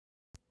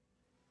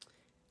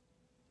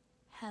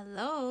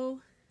Hello.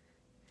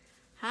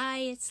 Hi,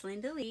 it's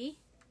LindaLee,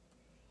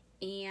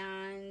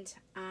 and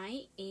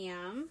I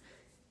am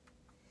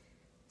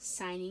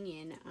signing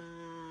in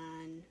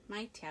on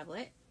my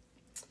tablet.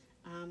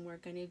 We're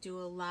going to do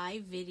a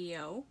live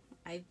video.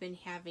 I've been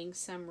having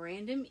some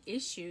random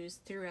issues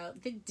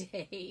throughout the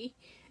day,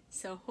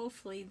 so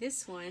hopefully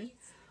this one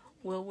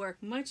will work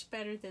much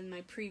better than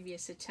my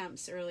previous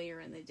attempts earlier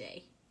in the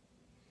day.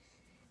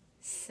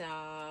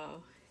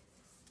 So,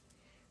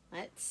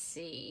 let's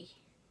see.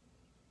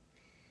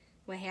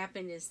 What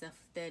happened is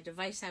the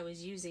device I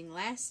was using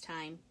last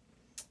time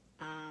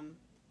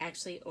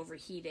actually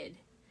overheated.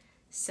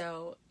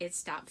 So it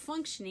stopped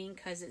functioning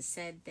because it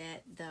said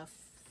that the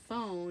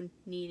phone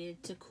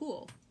needed to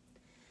cool.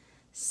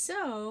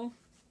 So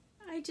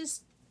I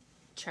just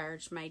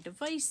charged my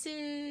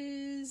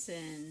devices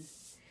and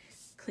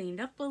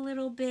cleaned up a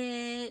little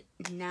bit.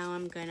 Now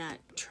I'm gonna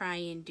try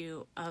and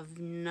do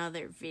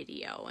another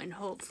video, and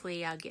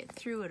hopefully I'll get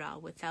through it all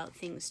without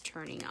things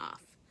turning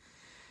off.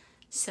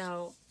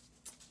 So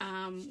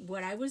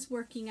what I was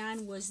working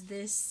on was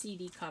this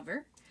CD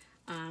cover.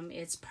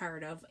 It's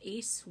part of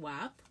a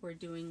swap. We're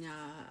doing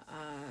a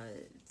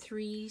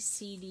 3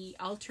 CD,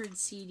 altered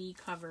CD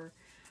cover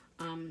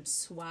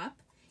swap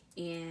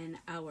in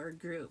our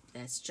group.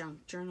 That's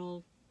Junk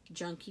Journal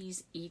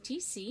Junkies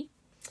ETC.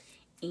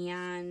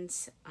 And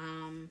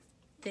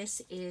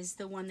this is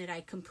the one that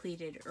I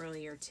completed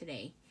earlier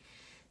today.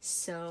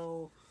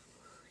 So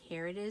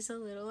here it is a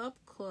little up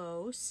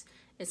close.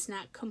 It's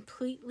not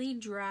completely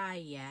dry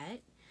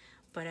yet,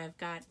 but I've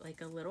got like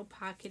a little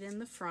pocket in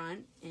the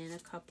front and a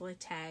couple of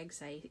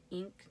tags. I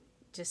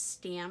just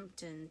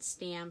stamped,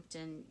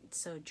 and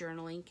so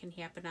journaling can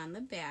happen on the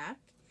back.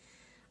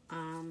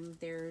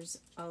 There's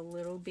a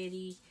little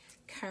bitty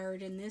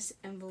card in this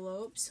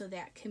envelope, so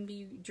that can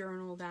be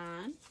journaled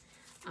on.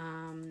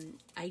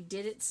 I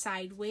did it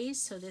sideways,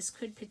 so this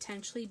could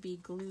potentially be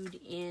glued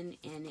in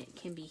and it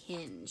can be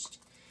hinged.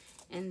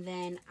 And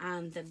then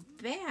on the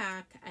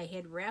back, I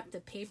had wrapped the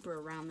paper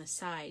around the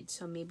side,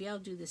 so maybe I'll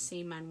do the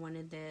same on one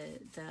of the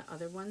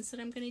other ones that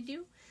I'm going to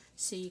do,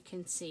 so you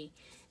can see.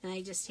 And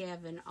I just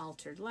have an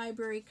altered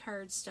library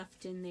card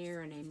stuffed in there,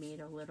 and I made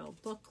a little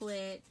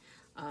booklet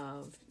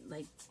of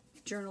like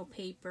journal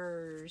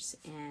papers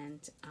and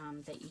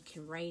that you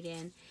can write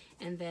in.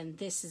 And then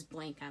this is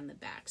blank on the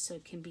back, so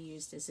it can be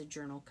used as a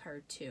journal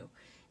card too.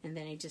 And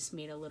then I just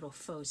made a little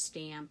faux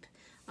stamp.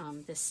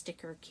 The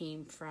sticker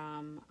came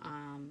from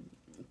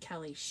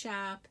Kelly's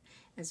shop,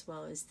 as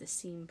well as the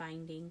seam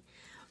binding.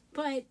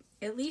 But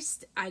at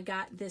least I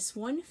got this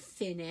one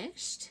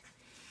finished.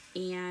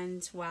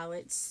 And while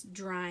it's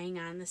drying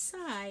on the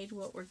side,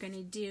 what we're going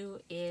to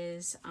do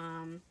is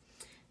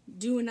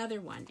do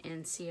another one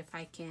and see if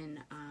I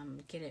can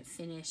get it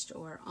finished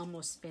or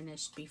almost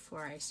finished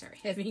before I start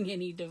having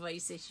any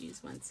device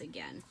issues once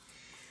again.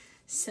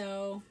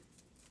 So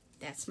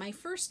that's my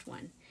first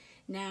one.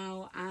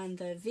 Now, on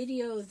the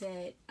video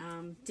that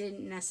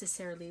didn't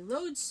necessarily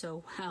load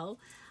so well,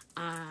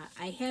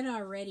 I had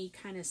already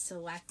kind of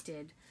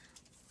selected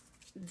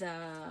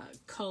the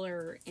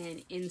color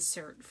and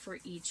insert for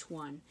each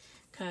one,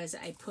 because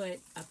I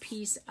put a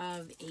piece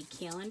of a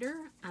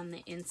calendar on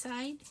the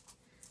inside.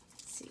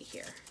 Let's see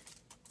here.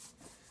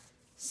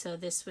 So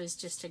this was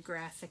just a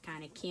graphic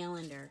on a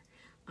calendar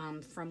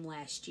from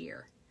last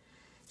year.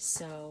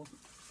 So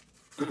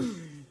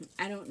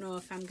I don't know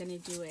if I'm going to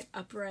do it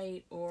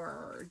upright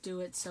or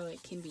do it so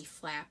it can be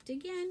flapped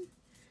again.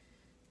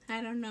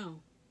 I don't know.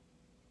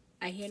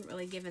 I hadn't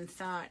really given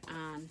thought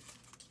on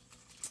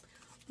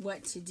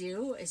what to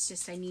do. It's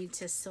just I need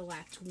to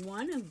select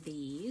one of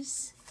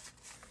these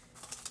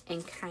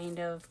and kind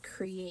of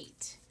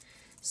create.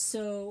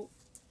 So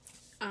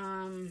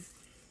I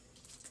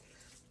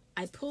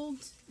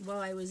pulled,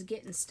 while I was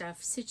getting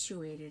stuff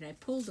situated, I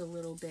pulled a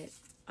little bit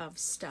of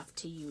stuff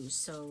to use.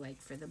 So like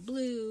for the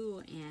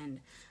blue, and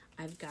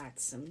I've got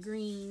some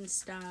green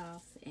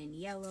stuff and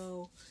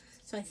yellow.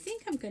 So I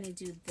think I'm going to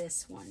do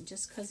this one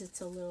just because it's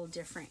a little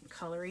different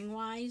coloring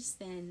wise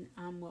than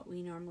what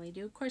we normally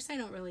do. Of course, I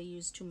don't really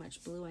use too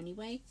much blue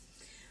anyway,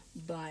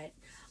 but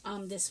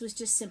this was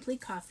just simply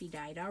coffee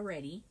dyed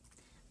already.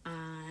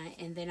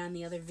 And then on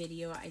the other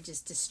video, I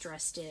just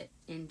distressed it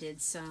and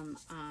did some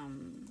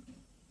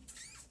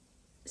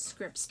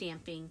script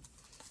stamping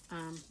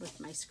with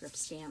my script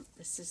stamp.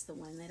 This is the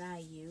one that I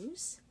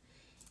use.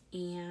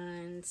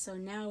 And so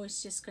now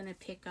it's just going to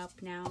pick up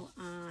now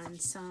on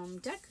some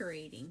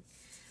decorating.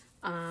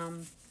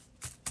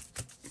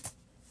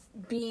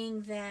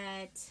 Being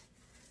that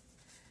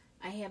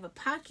I have a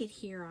pocket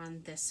here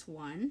on this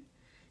one,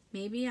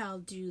 maybe I'll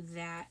do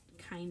that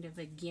kind of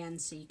again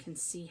so you can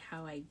see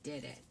how I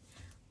did it.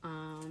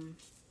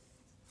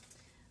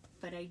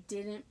 But I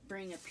didn't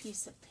bring a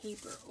piece of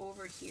paper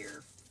over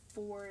here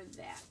for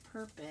that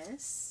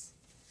purpose.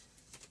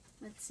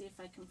 Let's see if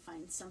I can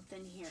find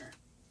something here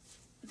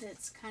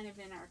that's kind of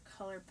in our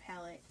color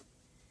palette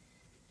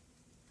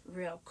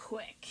real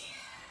quick.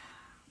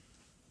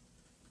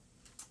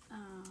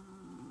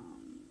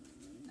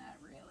 Not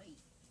really.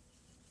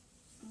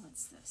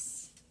 What's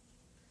this?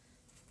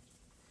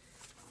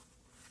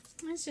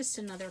 It's just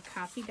another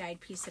coffee dyed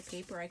piece of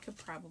paper. I could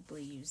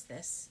probably use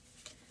this.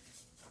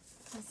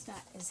 It's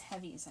not as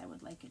heavy as I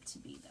would like it to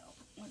be, though.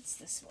 What's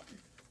this one?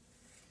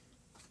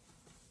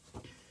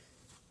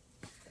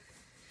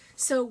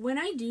 So when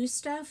I do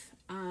stuff,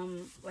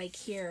 like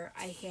here,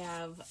 I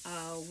have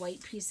a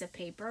white piece of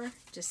paper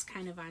just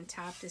kind of on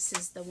top. This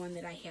is the one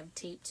that I have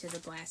taped to the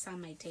glass on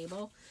my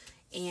table.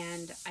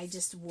 And I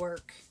just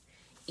work.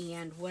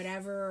 And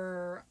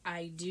whatever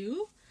I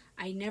do,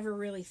 I never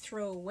really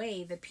throw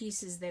away the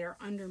pieces that are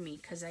under me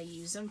because I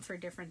use them for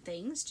different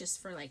things,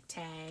 just for like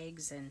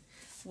tags and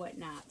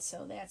whatnot.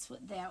 So that's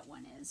what that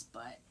one is.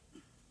 But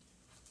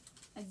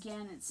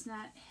again, it's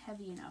not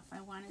heavy enough. I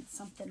wanted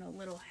something a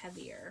little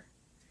heavier.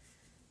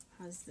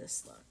 How's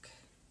this look?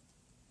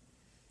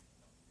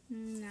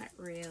 Not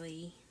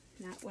really.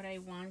 Not what I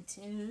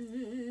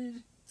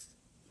wanted.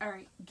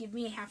 Alright, give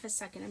me half a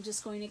second. I'm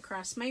just going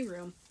across my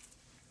room.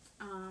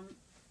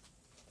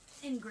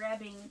 And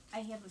grabbing,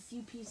 I have a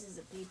few pieces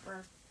of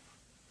paper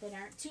that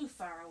aren't too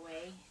far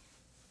away.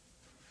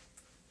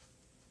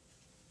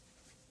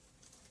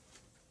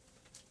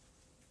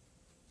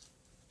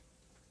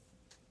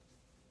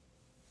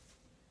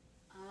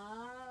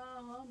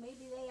 Well,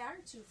 maybe they are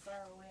too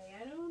far away.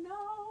 I don't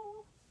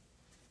know.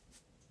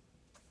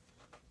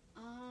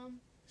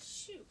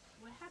 Shoot,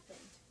 what happened?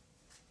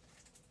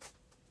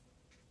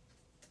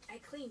 I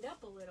cleaned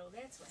up a little.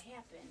 That's what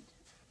happened.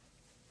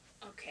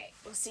 Okay,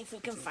 we'll see if we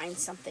can find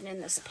something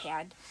in this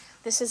pad.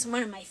 This is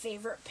one of my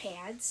favorite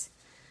pads.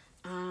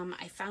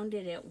 I found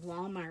it at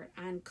Walmart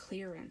on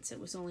clearance. It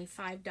was only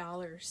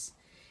 $5.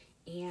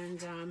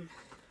 And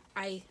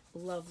I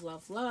love,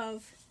 love,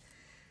 love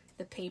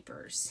the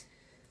papers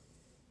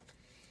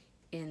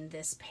in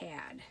this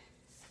pad.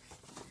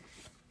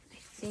 I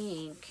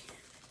think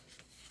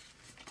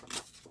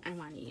I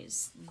want to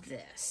use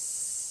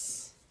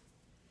this.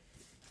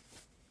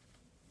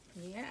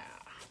 Yeah.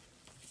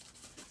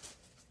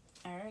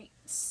 Alright,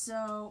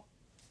 so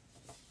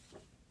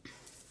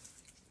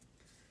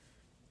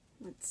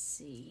let's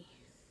see.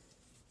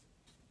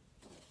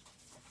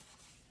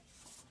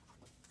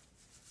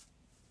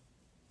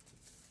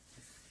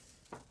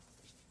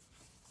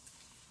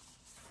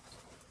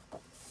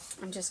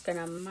 I'm just going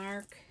to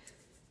mark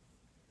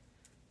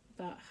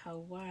about how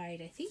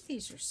wide. I think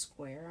these are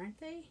square,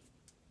 aren't they?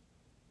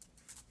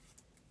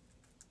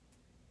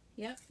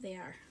 Yep, they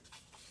are.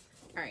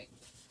 Alright,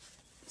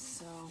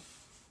 so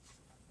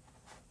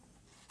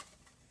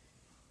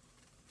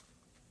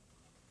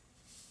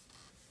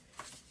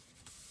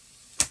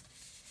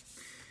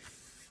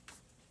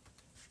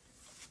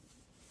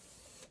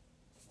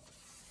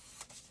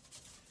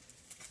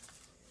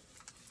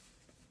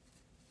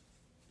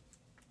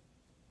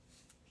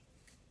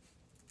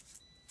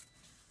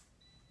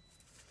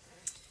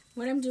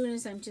what I'm doing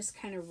is I'm just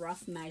kind of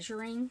rough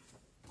measuring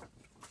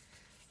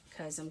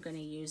because I'm going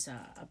to use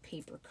a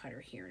paper cutter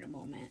here in a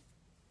moment.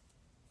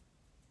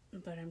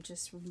 But I'm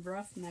just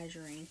rough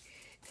measuring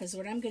because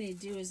what I'm going to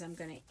do is I'm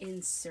going to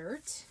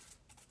insert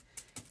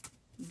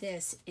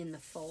this in the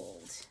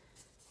fold.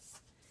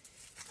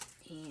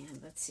 And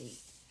let's see.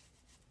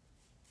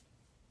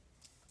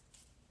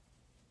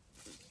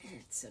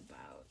 It's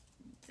about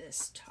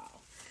this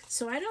tall.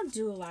 So I don't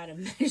do a lot of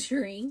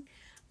measuring.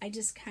 I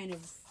just kind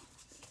of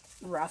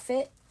rough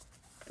it,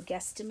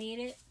 guesstimate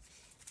it,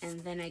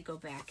 and then I go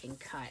back and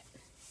cut.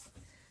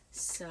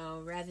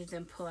 So rather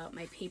than pull out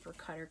my paper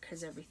cutter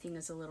because everything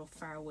is a little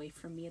far away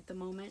from me at the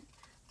moment,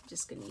 I'm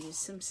just going to use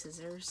some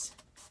scissors.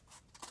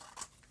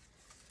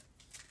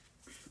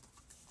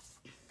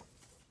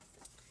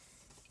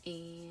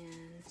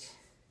 And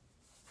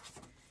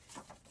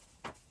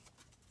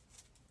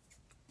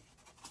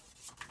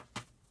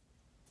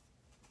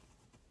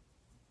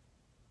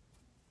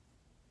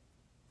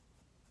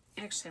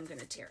actually I'm going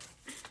to tear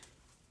it.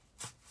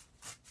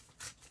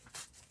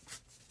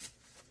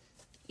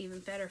 Even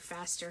better,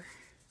 faster,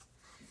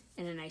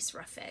 and a nice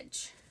rough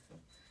edge.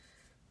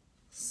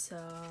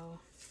 So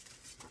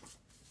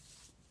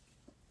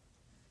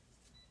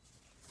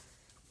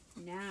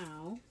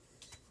now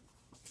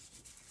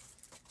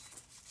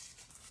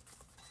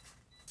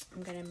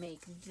I'm going to make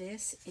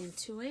this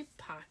into a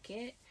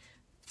pocket,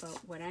 but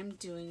what I'm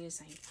doing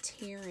is I'm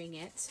tearing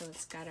it so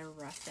it's got a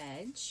rough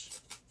edge.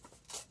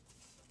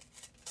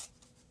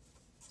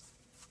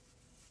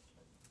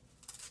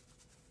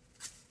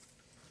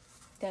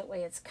 That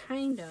way it's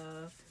kind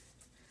of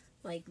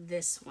like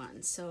this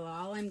one. So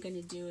all I'm going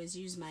to do is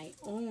use my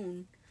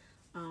own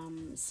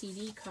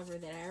CD cover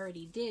that I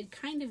already did,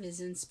 kind of as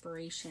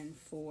inspiration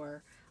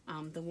for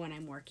the one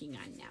I'm working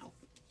on now.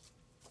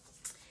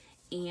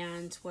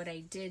 And what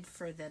I did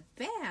for the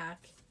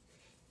back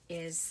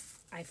is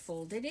I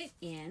folded it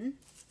in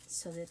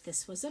so that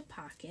this was a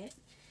pocket.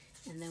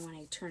 And then when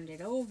I turned it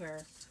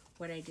over,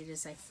 what I did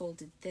is I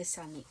folded this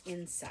on the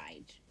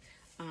inside.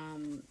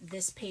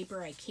 This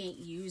paper, I can't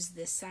use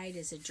this side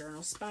as a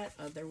journal spot,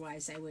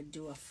 otherwise I would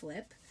do a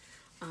flip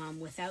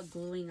without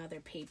gluing other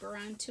paper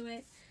onto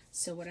it.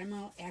 So what I'm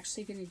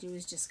actually going to do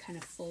is just kind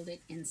of fold it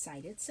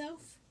inside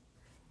itself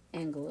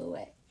and glue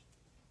it.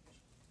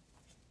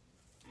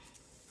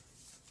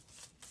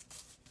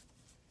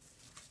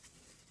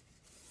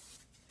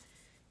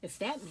 if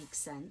that makes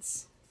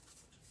sense.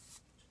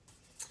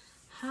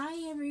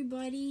 Hi,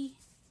 everybody.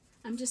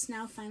 I'm just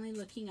now finally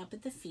looking up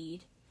at the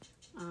feed.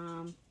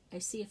 I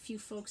see a few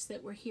folks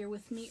that were here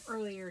with me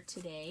earlier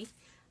today.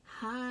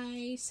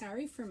 Hi.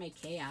 Sorry for my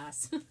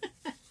chaos.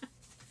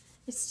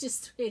 It's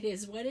just, it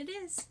is what it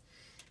is.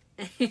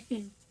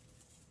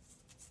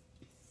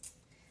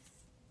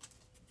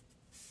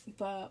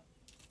 But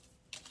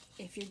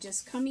if you're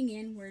just coming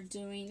in, we're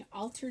doing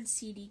altered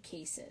CD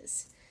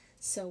cases.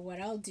 So what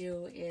I'll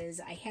do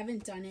is, I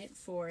haven't done it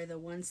for the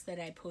ones that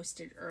I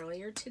posted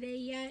earlier today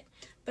yet,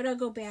 but I'll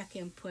go back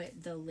and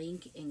put the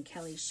link in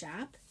Kelly's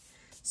shop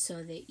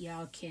so that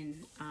y'all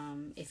can,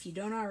 if you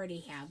don't already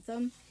have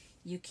them,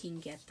 you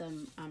can get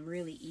them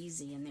really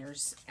easy. And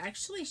there's,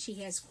 actually she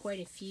has quite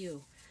a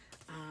few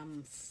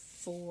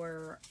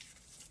for,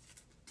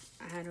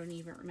 I don't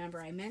even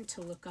remember, I meant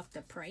to look up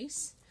the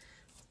price.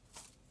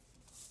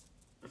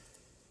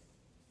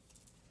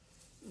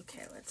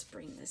 Okay, let's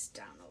bring this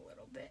down a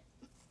little bit.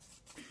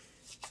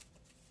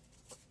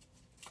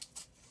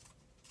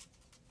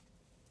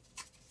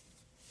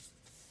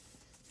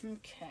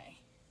 Okay,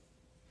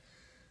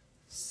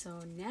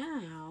 so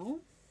now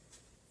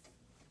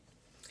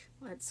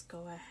let's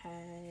go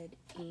ahead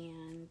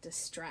and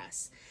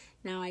distress.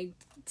 Now,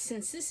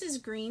 since this is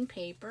green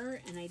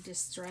paper and I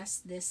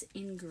distress this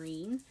in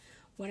green,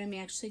 what I'm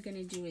actually going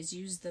to do is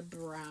use the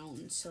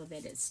brown so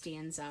that it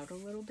stands out a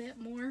little bit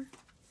more.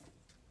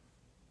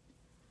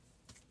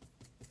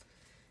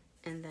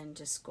 And then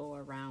just go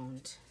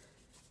around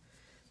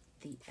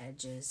the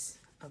edges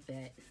a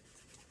bit.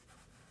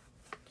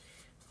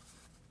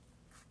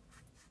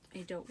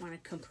 I don't want to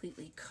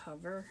completely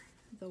cover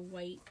the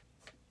white.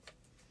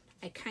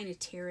 I kind of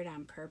tear it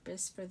on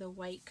purpose for the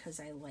white because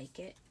I like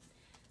it.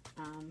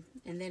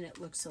 And then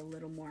it looks a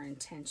little more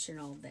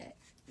intentional that,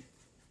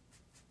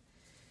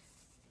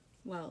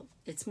 well,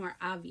 it's more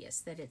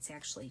obvious that it's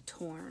actually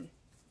torn.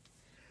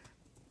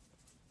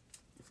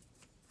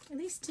 At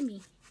least to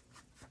me.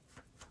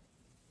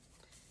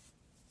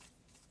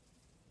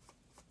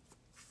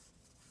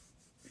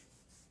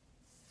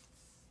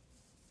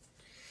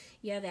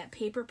 Yeah, that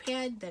paper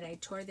pad that I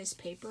tore this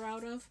paper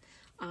out of,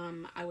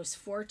 I was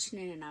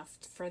fortunate enough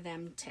for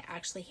them to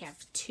actually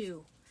have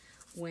two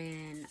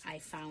when I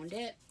found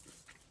it.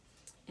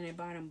 And I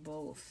bought them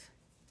both.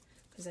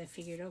 Because I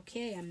figured,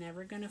 okay, I'm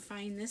never going to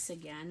find this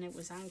again. It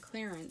was on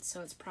clearance,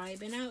 so it's probably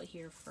been out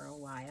here for a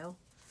while.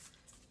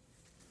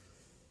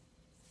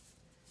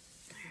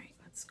 Alright,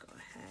 let's go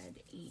ahead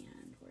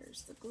and,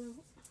 where's the glue?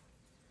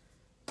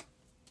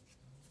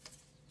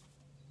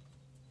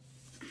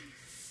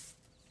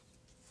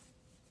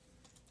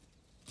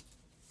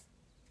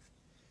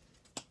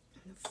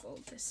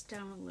 Fold this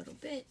down a little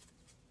bit.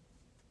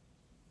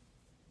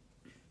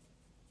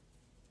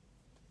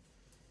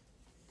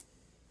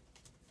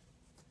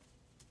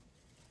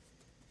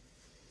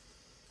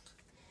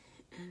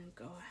 And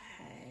go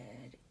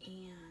ahead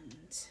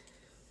and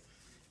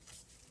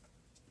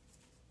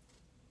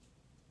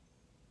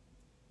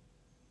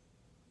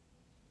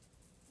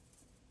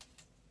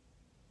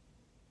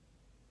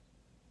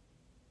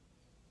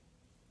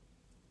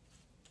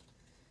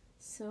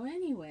so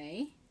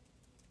anyway,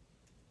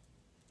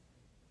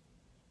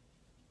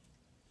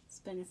 it's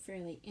been a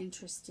fairly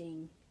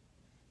interesting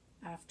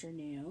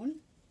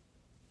afternoon.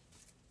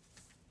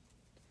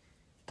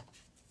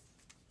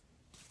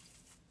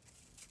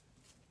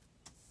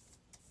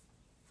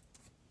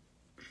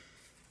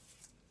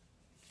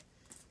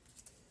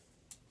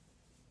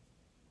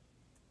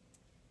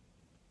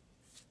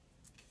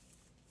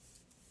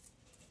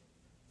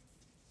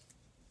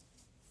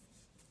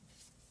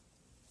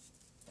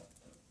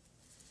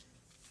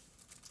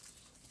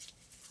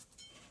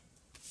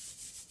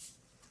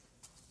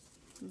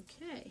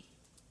 Okay.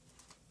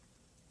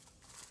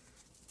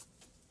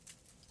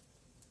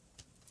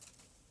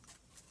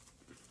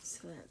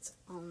 So that's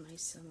all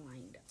nice and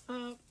lined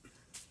up.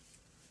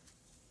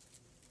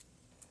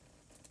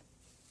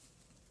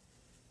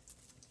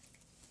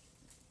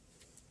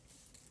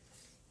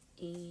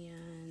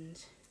 And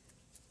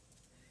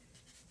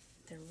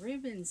the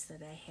ribbons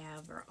that I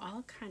have are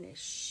all kind of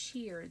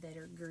sheer that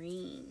are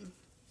green.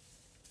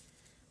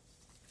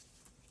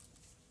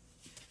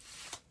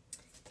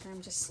 And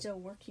I'm just still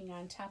working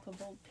on top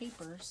of old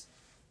papers.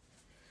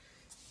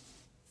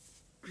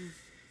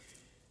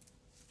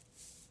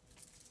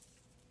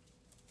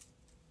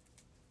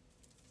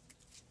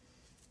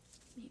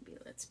 Maybe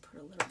let's put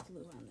a little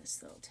glue on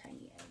this little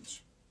tiny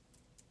edge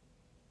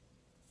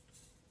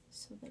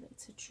so that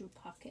it's a true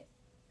pocket.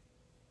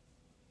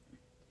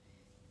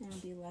 And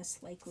it'll be less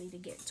likely to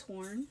get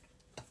torn.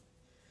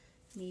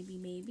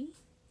 Maybe.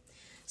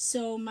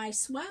 So my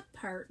swap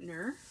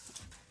partner,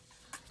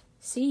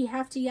 see, you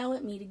have to yell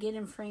at me to get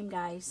in frame,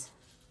 guys.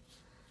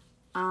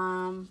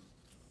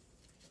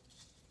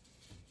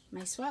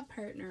 My swap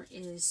partner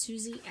is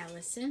Susie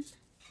Allison.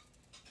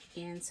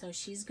 And so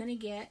she's going to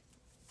get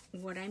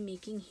what I'm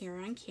making here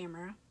on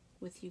camera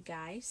with you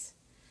guys.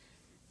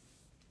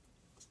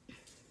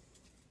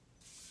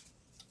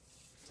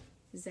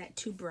 Is that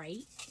too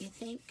bright, you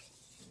think?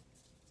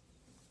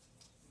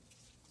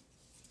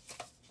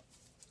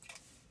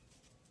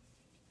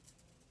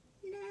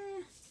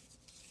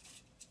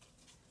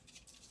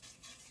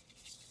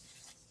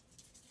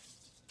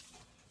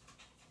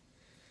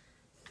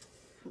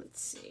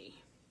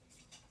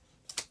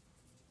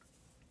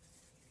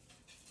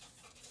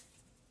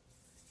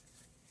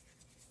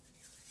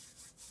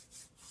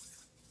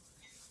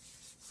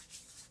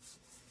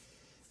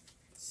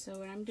 So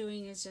what I'm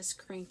doing is just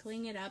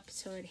crinkling it up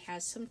so it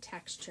has some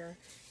texture,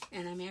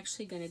 and I'm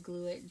actually going to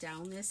glue it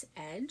down this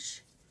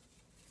edge.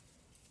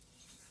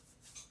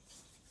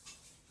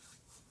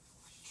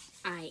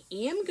 I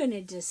am going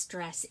to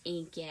distress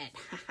ink it.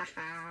 Ha ha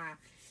ha.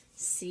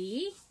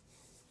 See?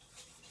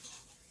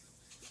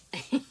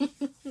 Isn't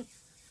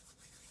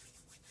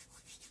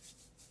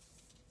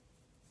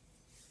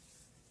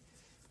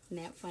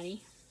that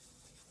funny?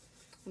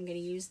 I'm going to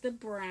use the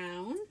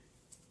brown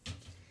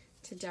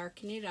to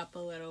darken it up a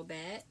little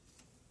bit.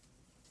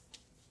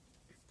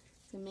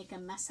 It's going to make a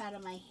mess out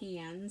of my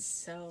hands,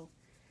 so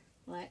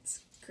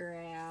let's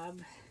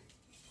grab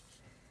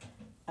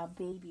a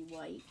baby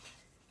wipe.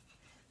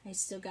 I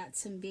still got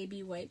some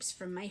baby wipes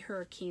from my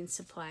hurricane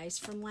supplies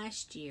from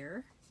last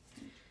year.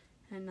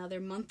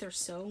 Another month or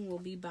so and we'll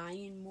be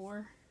buying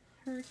more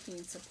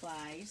hurricane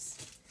supplies.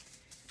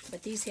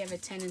 But these have a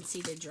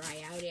tendency to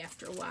dry out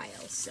after a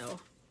while,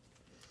 so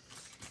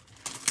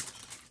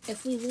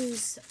if we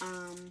lose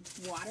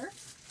water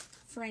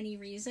for any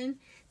reason,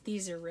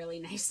 these are really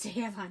nice to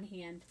have on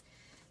hand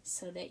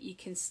so that you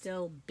can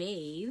still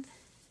bathe.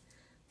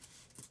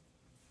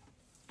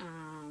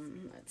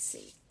 Let's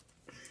see.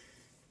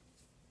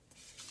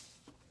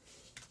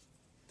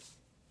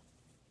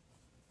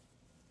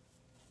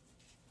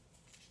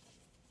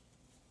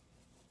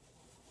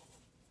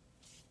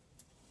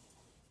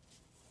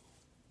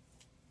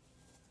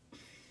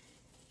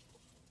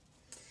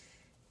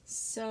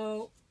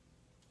 So,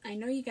 I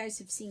know you guys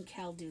have seen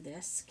Kel do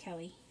this,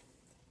 Kelly.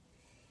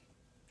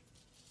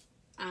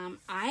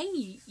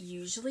 I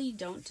usually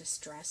don't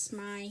distress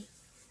my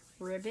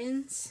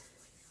ribbons,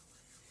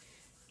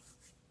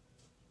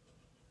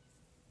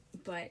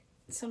 but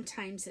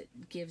sometimes it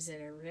gives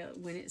it a real,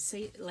 when it's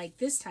like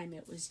this time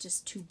it was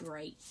just too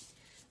bright.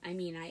 I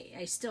mean,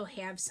 I still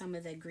have some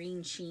of the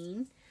green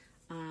sheen,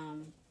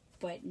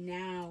 but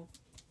now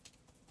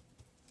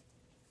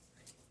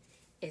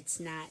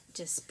it's not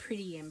just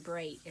pretty and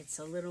bright. It's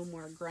a little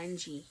more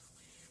grungy,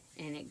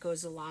 and it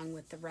goes along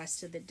with the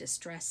rest of the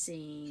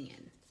distressing.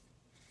 And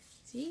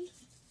see?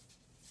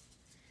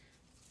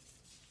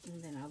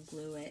 And then I'll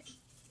glue it,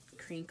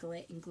 crinkle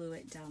it, and glue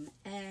it down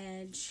the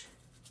edge.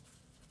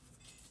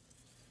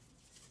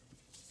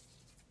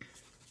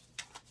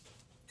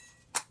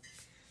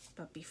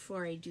 But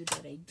before I do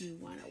that, I do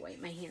want to wipe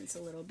my hands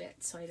a little bit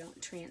so I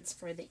don't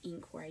transfer the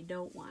ink where I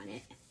don't want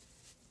it.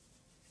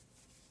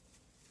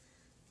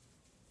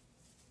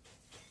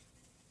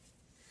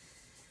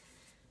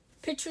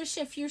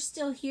 Patricia, if you're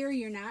still here,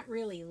 you're not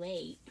really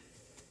late.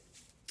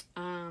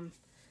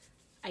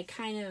 I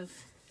kind of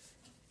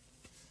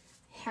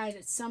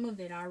had some of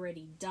it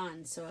already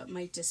done, so it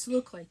might just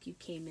look like you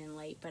came in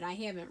late, but I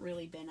haven't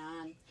really been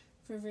on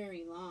for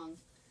very long.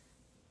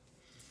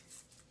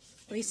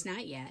 At least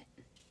not yet.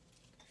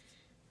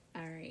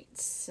 Alright,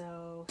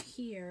 so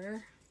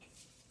here,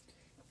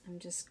 I'm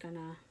just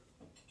gonna,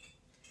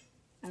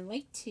 I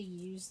like to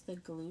use the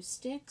glue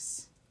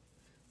sticks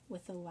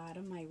with a lot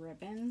of my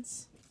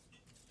ribbons.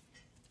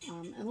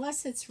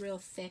 Unless it's real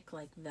thick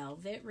like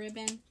velvet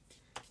ribbon,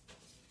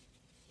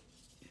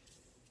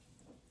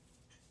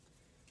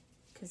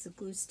 because the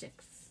glue stick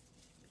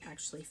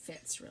actually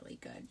fits really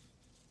good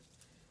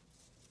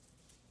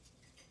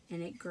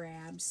and it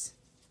grabs.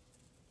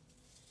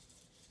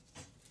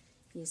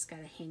 You just got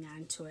to hang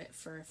on to it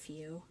for a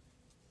few.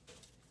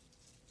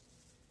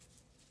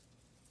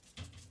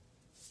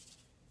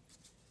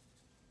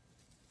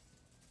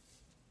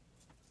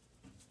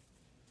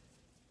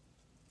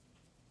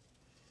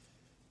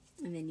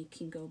 And then you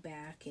can go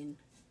back and,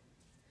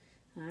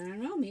 I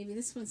don't know, maybe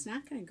this one's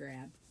not going to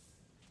grab.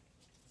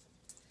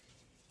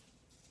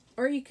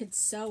 Or you could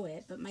sew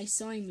it, but my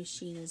sewing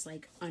machine is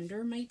like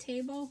under my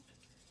table,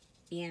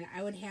 and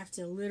I would have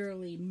to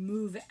literally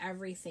move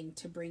everything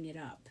to bring it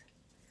up.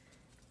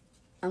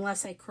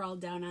 Unless I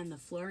crawled down on the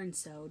floor and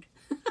sewed.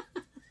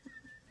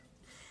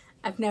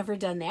 I've never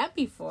done that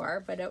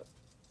before, but it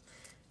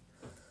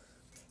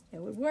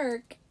would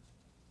work.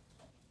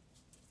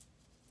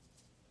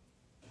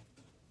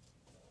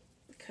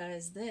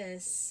 Because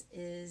this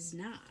is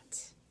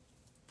not.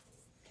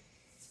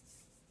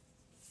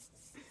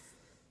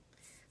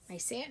 My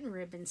satin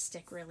ribbons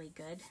stick really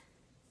good,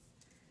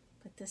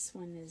 but this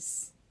one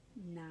is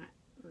not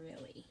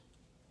really.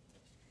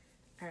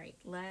 Alright,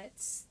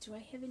 do I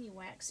have any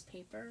wax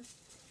paper?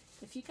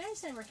 If you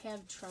guys ever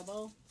have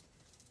trouble,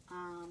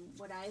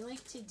 what I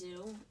like to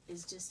do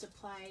is just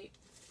apply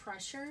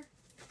pressure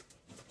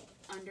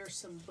under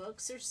some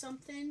books or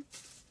something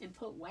and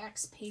put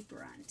wax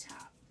paper on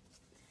top.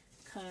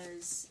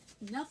 Because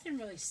nothing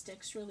really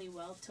sticks really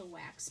well to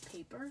wax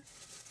paper,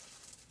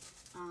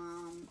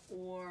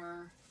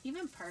 or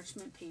even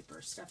parchment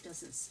paper. Stuff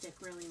doesn't stick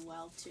really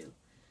well to.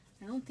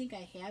 I don't think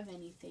I have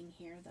anything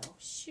here though.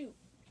 Shoot,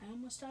 I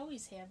almost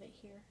always have it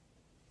here.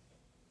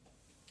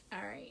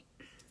 Alright,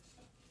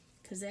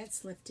 because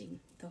that's lifting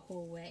the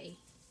whole way.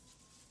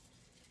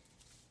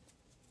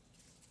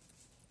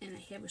 And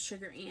I have a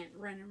sugar ant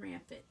running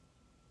rampant.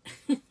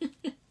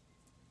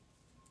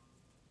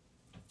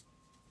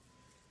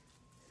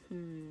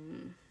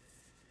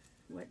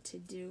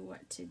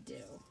 what to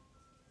do.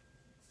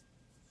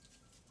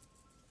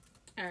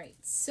 Alright,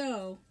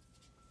 so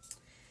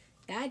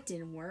that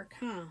didn't work,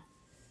 huh?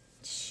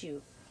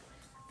 Shoot.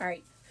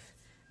 Alright,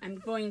 I'm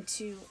going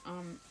to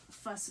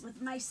fuss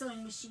with my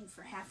sewing machine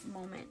for half a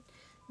moment.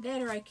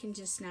 That, or I can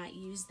just not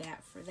use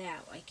that for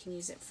that. I can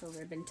use it for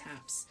ribbon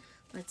tops.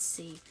 Let's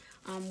see.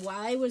 While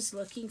I was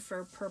looking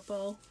for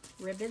purple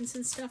ribbons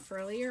and stuff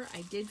earlier,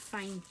 I did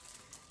find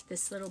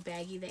this little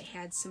baggie that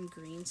had some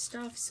green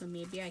stuff, so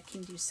maybe I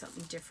can do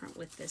something different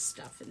with this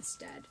stuff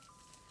instead.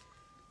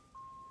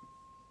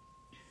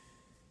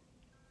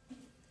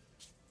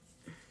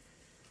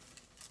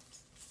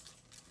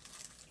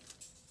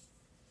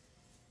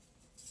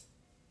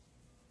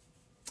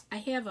 I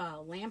have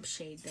a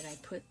lampshade that I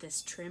put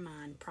this trim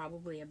on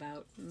probably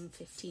about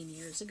 15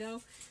 years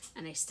ago,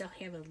 and I still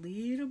have a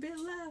little bit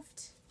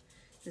left.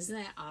 Isn't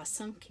that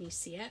awesome? Can you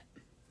see it?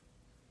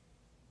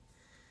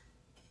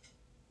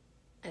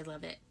 I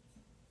love it.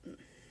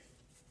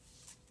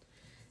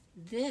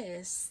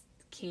 This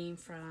came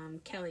from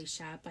Kelly's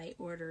shop. I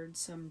ordered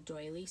some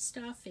doily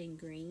stuff in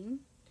green,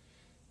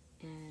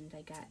 and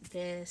I got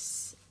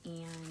this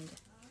and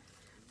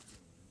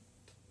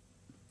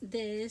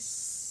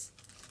this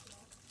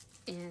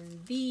and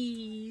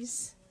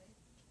these,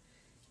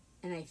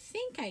 and I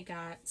think I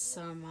got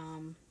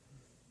some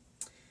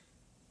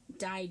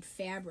dyed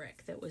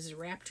fabric that was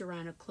wrapped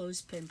around a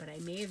clothespin, but I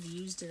may have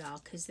used it all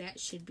because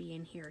that should be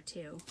in here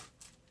too.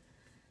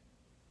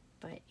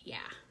 But yeah,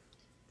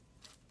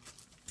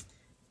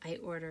 I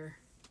order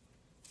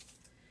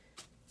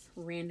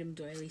random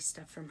doily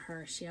stuff from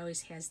her. She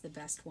always has the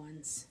best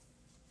ones.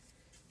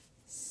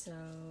 So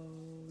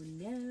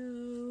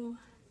no.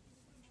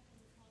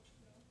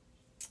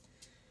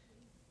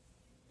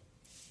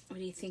 What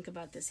do you think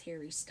about this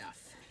hairy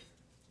stuff?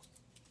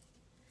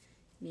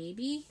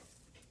 Maybe?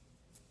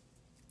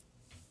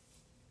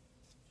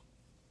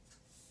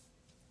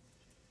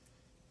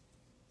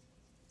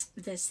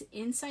 This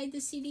inside the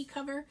CD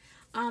cover,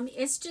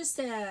 it's just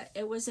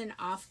it was an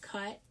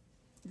offcut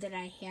that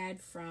I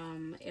had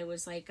from, it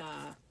was like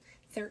a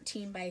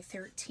 13 by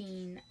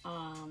 13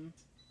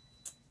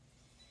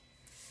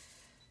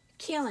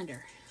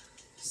 calendar.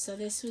 So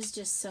this was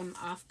just some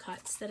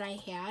offcuts that I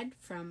had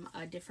from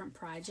a different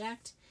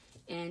project,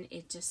 and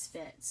it just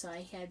fit. So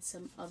I had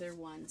some other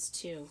ones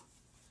too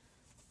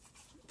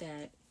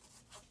that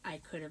I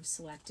could have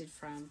selected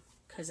from,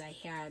 because I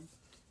had,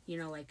 you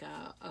know, like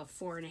a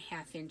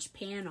 4.5 inch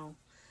panel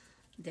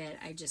that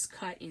I just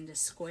cut into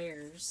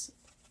squares.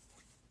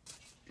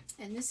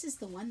 And this is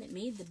the one that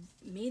made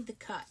the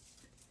cut.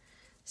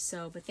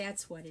 So, but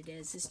that's what it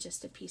is. It's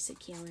just a piece of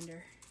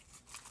calendar.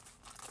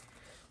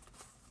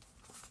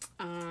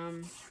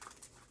 I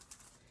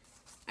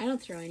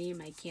don't throw any of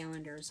my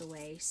calendars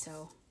away,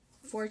 so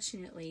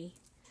fortunately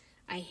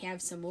I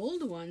have some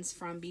old ones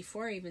from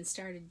before I even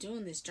started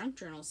doing this junk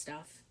journal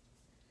stuff.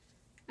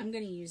 I'm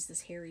going to use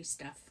this hairy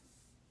stuff.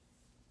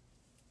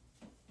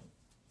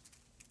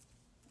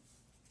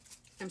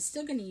 I'm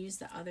still going to use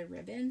the other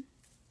ribbon,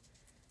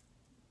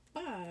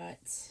 but I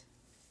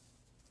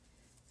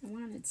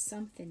wanted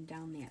something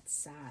down that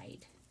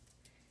side.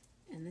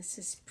 And this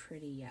is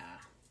pretty,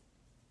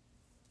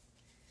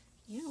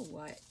 you know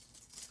what?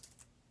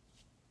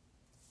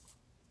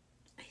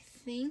 I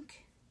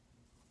think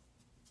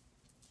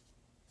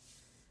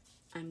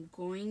I'm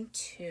going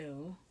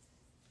to,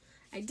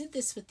 I did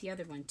this with the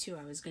other one too.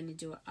 I was going to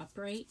do it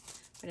upright,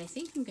 but I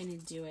think I'm going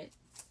to do it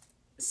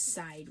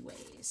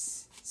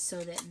sideways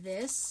so that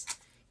this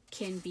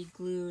can be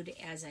glued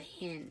as a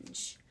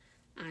hinge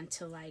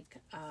onto like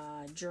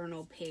a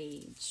journal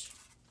page.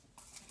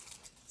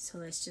 So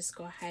let's just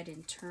go ahead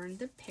and turn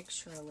the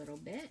picture a little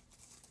bit.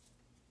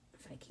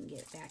 If I can get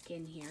it back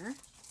in here.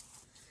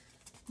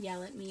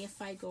 Yell at me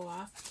if I go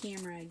off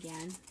camera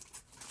again.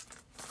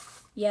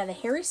 Yeah, the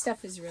hairy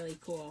stuff is really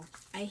cool.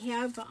 I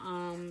have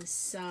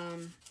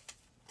some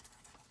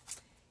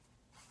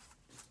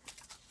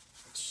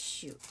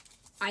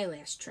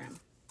eyelash trim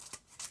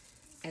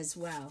as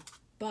well,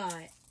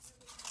 but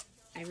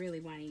I really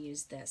want to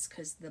use this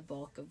because the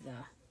bulk of the,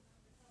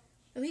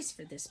 at least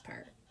for this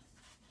part.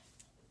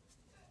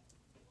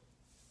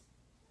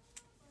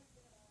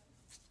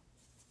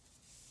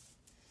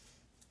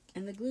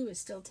 And the glue is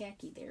still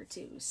tacky there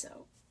too,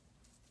 so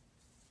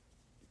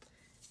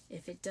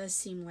if it does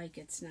seem like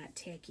it's not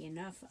tacky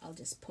enough, I'll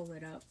just pull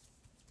it up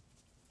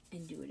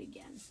and do it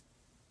again.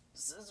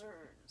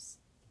 Scissors.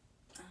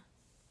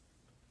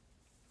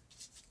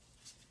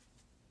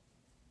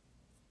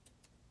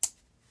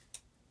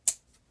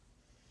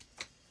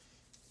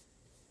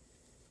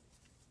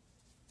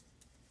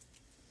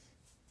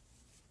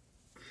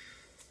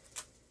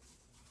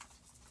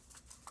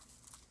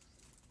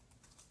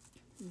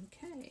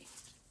 Okay.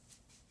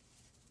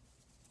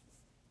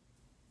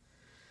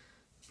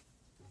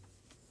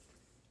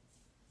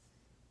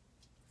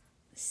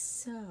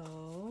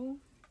 So,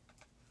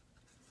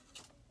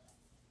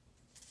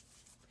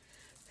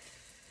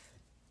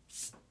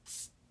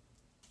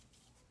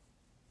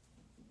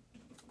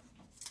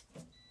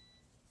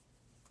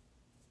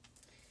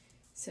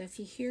 So if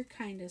you hear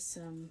kind of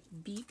some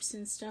beeps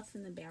and stuff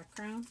in the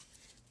background,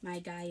 my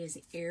guy is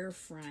air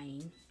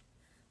frying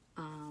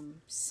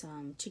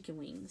some chicken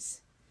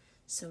wings.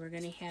 So we're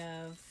going to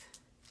have,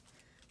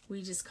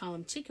 we just call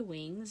them chicken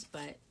wings,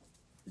 but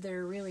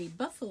they're really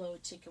buffalo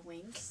chicken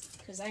wings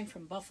because I'm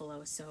from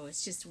Buffalo, so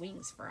it's just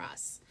wings for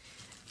us.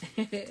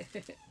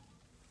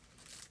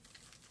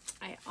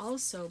 I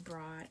also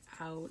brought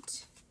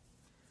out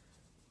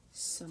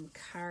some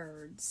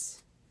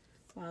cards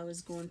while I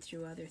was going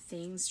through other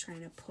things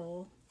trying to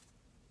pull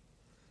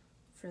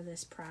for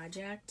this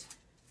project.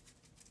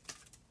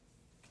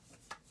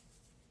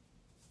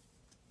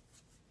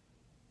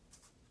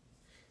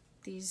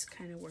 These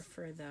kind of were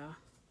for the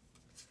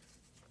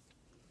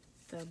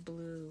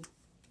blue.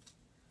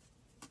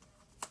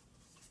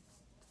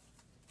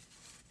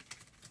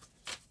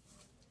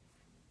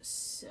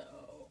 So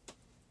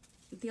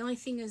the only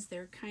thing is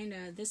they're kind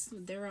of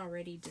they're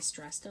already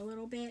distressed a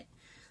little bit,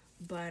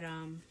 but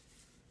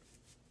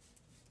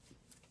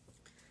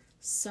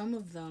some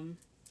of them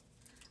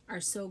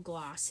are so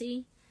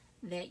glossy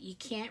that you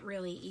can't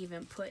really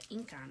even put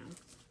ink on them.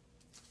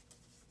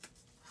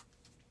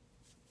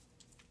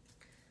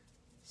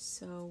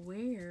 So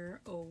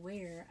where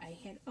I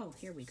had, oh,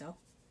 here we go.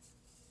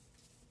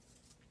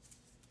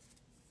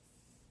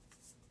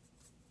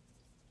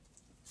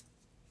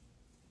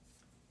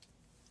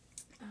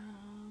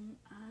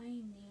 I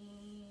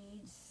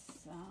need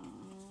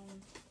some,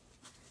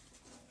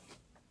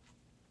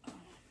 oh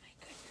my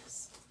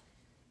goodness.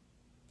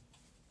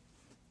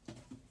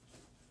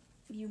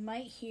 You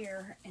might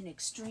hear an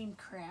extreme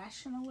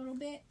crash in a little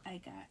bit.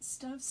 I got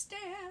stuff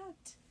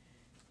stacked,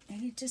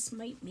 and it just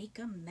might make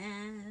a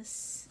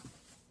mess.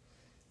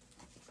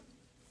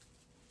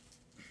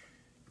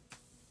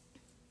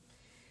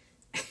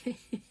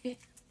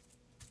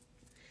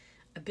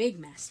 A big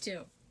mess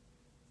too.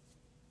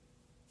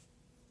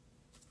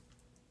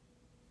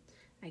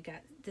 I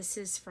got, this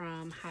is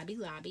from Hobby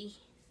Lobby.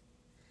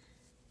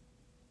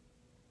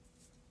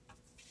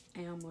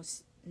 I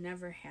almost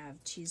never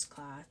have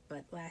cheesecloth,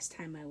 but last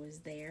time I was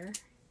there,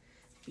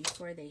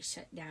 before they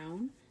shut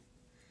down,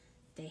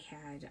 they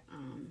had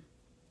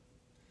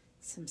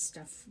some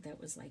stuff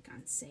that was like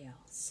on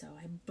sale, so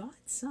I bought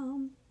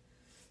some.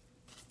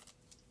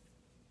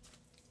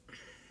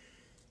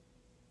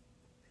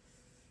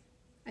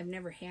 I've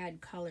never had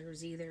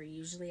colors either.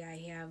 Usually I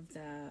have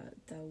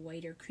the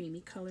white or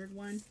creamy colored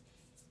one,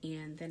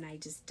 and then I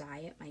just dye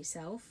it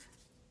myself.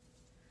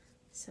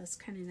 So it's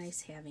kind of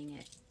nice having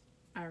it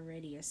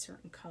already a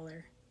certain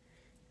color.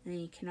 And then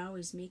you can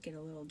always make it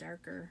a little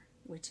darker,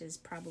 which is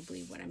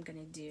probably what I'm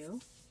going to do.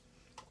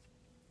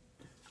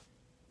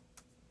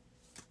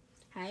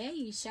 Hi,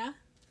 Aisha.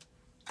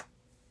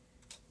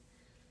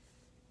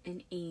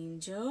 And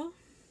Angel.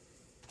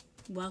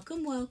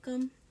 Welcome,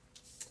 welcome.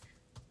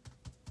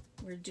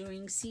 We're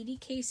doing CD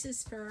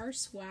cases for our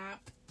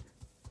swap.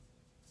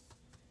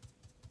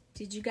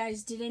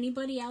 Did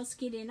anybody else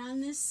get in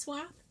on this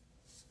swap?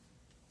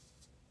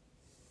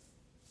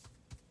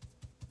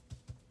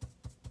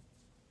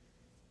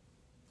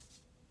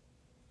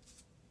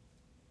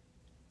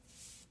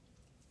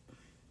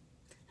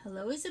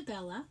 Hello,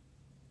 Isabella.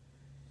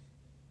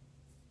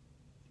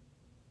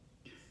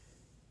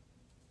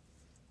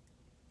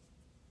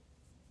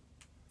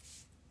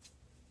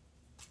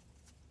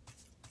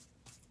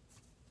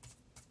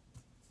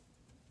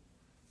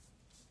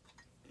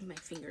 My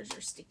fingers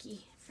are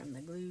sticky from the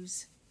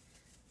glues.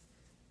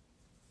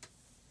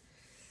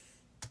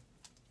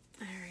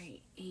 All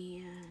right,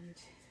 and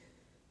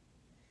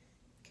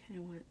kind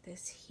of want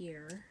this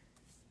here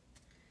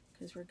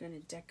because we're going to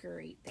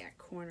decorate that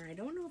corner. I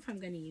don't know if I'm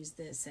going to use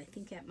this. I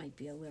think that might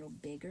be a little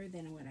bigger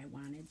than what I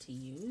wanted to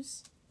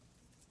use.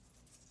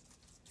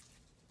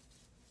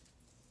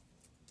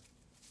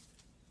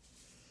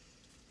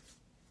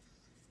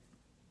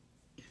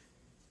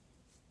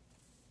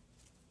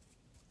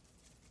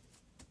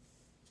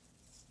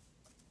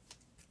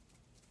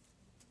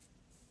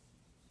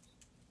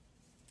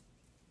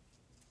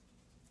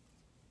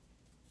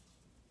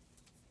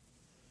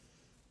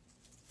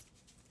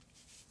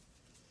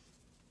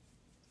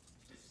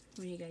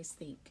 What do you guys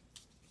think?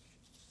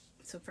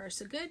 So far,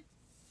 so good.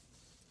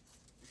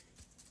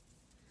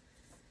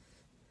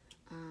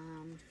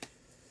 And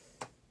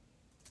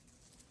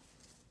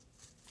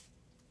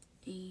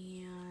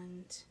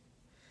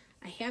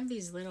I have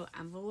these little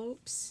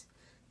envelopes.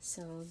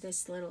 So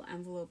this little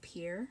envelope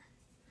here,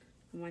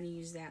 I want to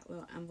use that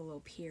little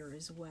envelope here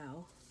as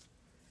well.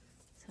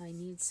 So I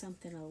need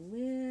something a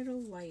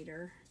little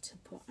lighter to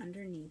put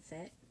underneath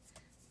it.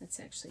 Let's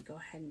actually go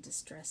ahead and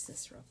distress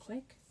this real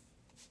quick.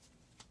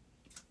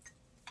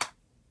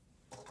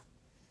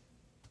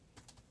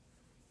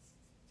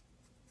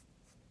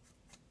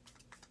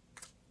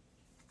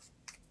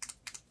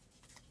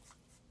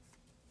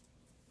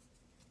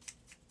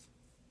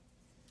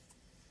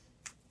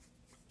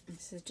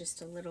 This is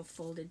just a little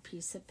folded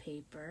piece of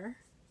paper.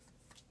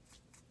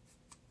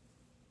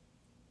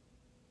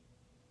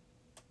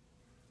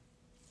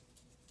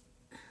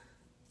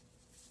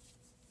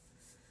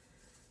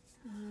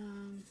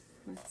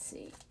 Let's let's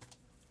see.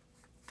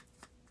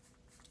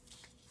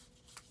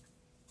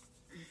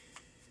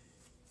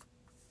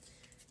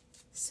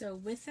 So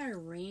with our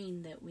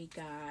rain that we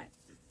got,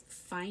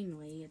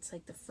 finally, it's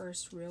like the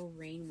first real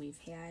rain we've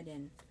had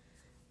in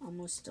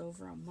almost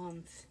over a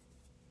month.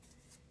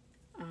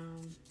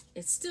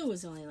 It still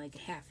was only like a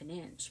half an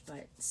inch,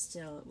 but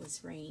still it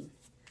was rain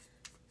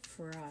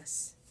for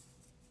us.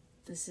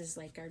 This is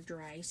like our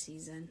dry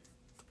season.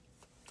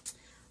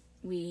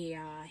 We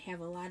have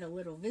a lot of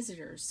little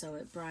visitors, so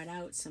it brought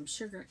out some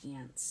sugar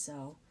ants.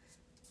 So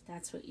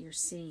that's what you're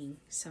seeing.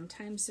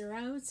 Sometimes they're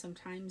out,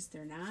 sometimes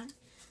they're not.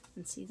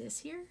 And see this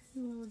here? A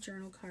little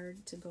journal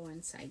card to go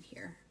inside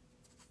here.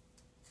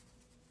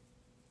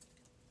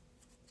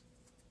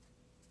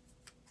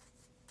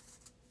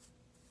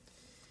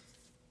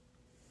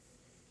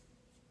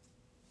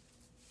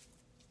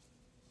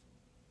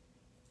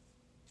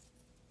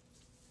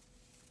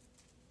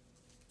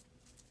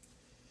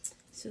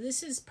 So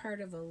this is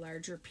part of a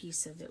larger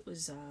piece of, it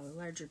was a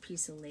larger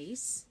piece of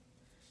lace.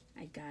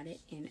 I got it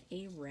in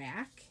a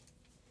rack.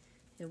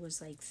 It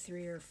was like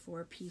 3 or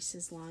 4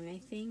 pieces long, I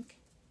think.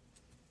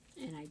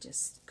 And I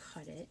just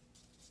cut it.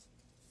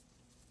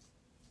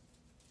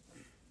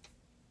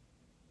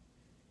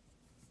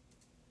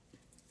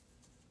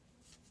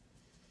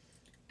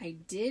 I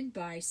did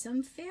buy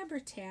some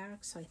Fabri-Tac,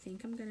 so I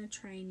think I'm going to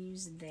try and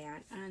use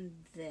that on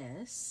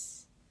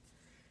this.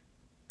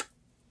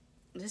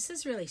 This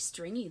is really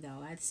stringy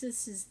though.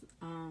 This is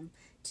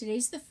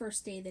today's the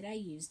first day that I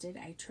used it.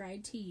 I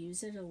tried to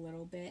use it a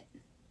little bit.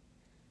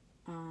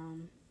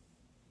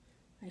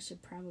 I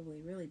should probably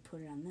really put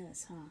it on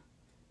this, huh?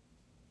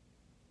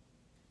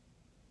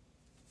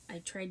 I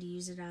tried to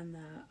use it on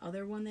the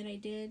other one that I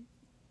did,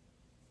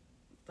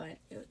 but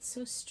it's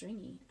so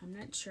stringy. I'm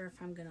not sure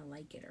if I'm gonna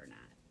like it or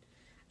not.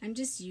 I'm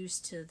just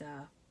used to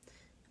the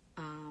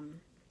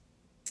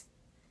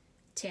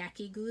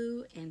tacky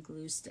glue, and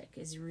glue stick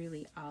is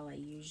really all I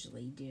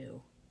usually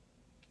do.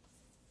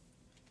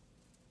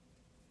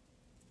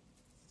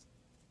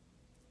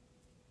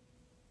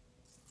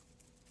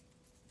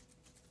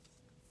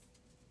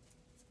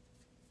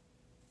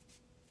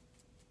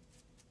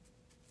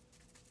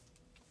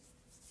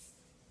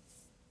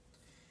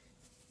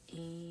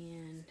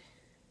 And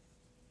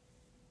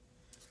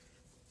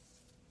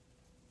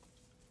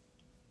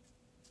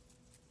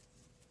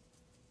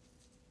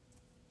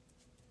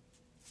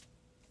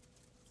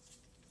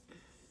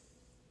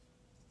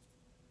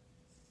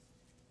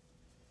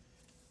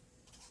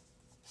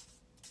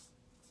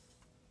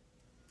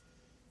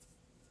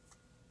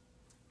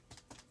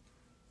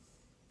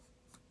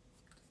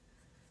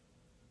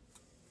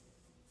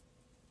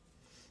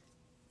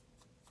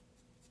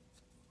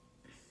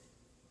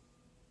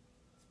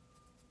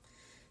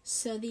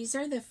so these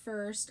are the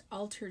first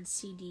altered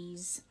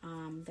CDs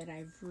that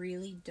I've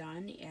really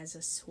done as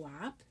a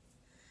swap.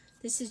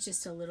 This is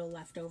just a little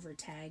leftover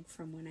tag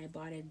from when I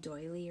bought a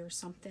doily or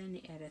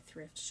something at a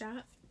thrift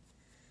shop.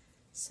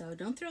 So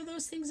don't throw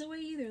those things away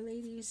either,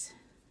 ladies,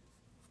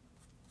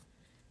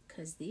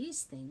 because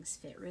these things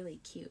fit really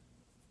cute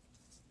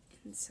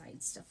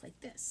inside stuff like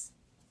this.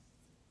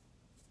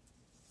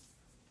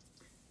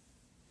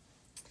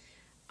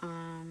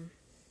 I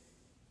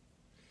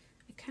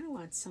kind of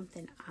want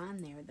something on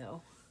there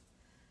though.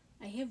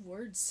 I have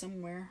words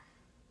somewhere.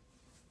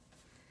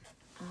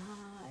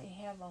 I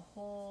have a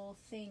whole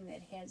thing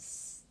that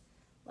has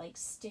like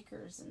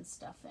stickers and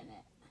stuff in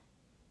it.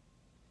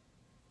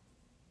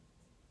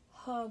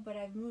 Oh, but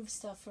I've moved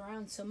stuff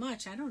around so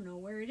much, I don't know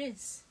where it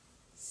is.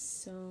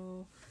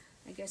 So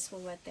I guess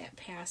we'll let that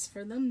pass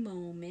for the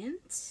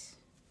moment.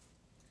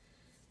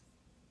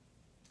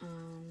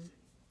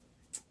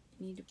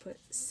 Need to put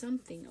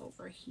something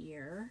over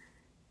here.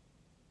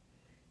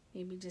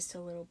 Maybe just a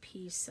little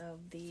piece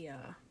of the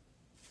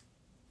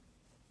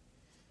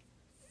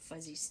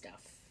fuzzy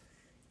stuff.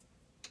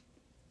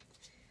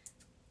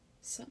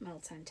 Something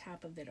else on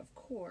top of it, of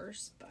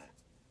course, but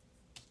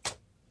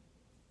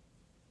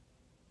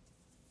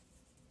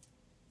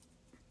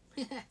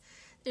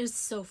it's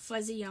so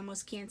fuzzy you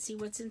almost can't see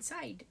what's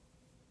inside.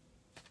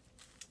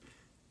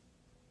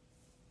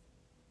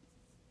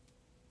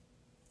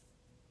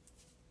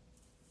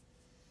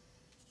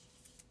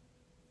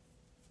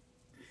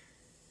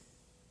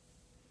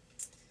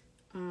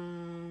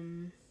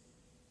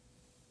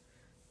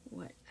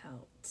 What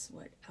else?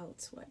 What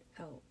else? What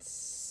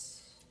else?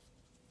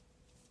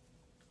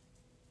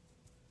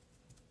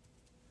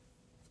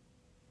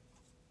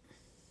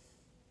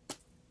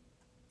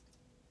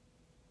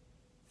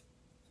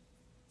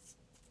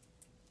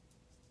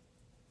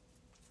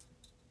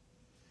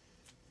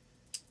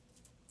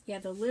 Yeah,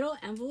 the little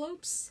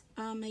envelopes,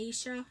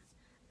 Aisha,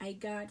 I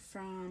got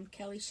from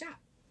Kelly's shop.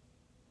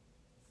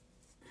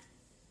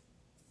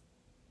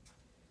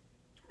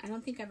 I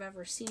don't think I've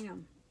ever seen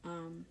them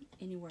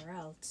anywhere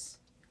else.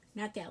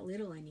 Not that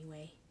little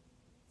anyway.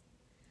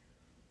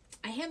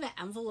 I have an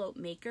envelope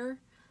maker,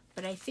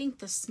 but I think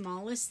the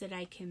smallest that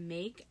I can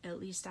make, at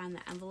least on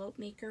the envelope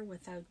maker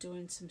without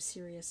doing some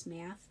serious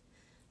math,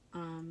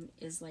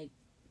 is like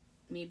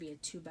maybe a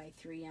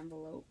 2x3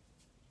 envelope.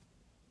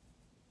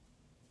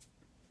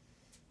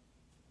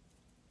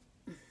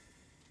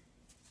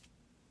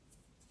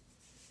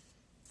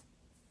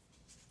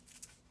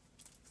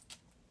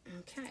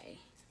 Okay.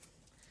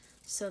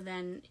 So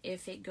then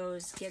if it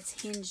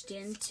gets hinged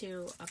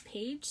into a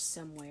page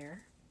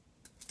somewhere,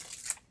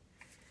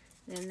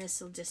 then this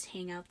will just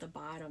hang out the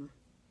bottom.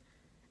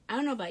 I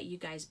don't know about you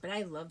guys, but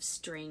I love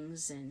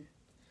strings and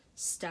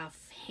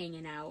stuff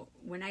hanging out.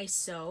 When I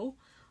sew,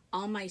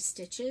 all my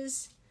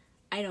stitches,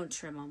 I don't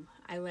trim them.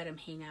 I let them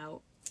hang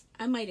out.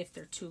 I might if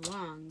they're too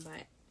long,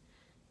 but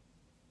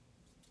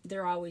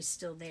they're always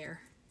still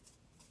there.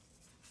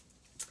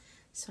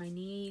 So I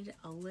need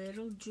a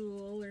little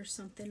jewel or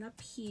something up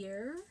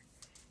here.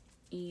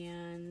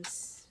 And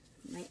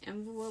my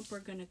envelope we're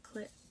going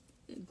to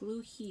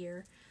glue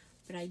here,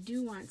 but I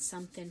do want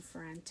something for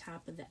on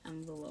top of the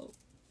envelope.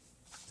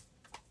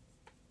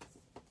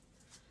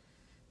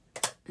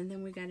 And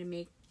then we got to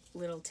make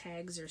little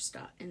tags or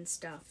stuff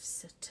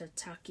to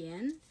tuck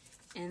in.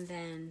 And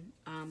then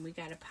we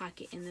got a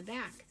pocket in the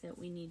back that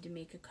we need to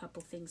make a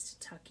couple things to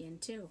tuck in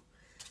too.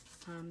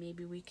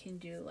 Maybe we can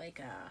do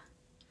like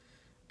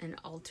an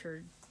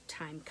altered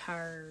time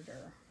card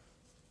or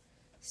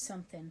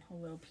something, a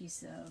little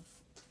piece of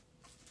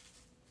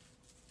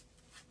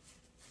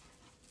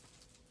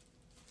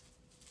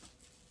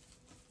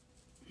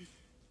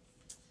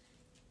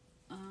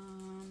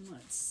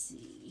let's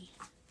see.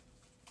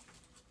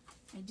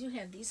 I do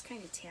have these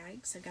kind of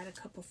tags. I got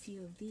a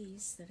few of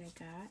these that I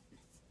got.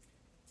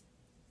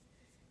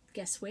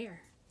 Guess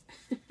where?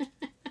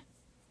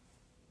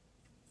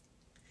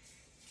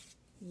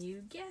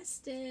 You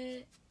guessed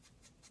it.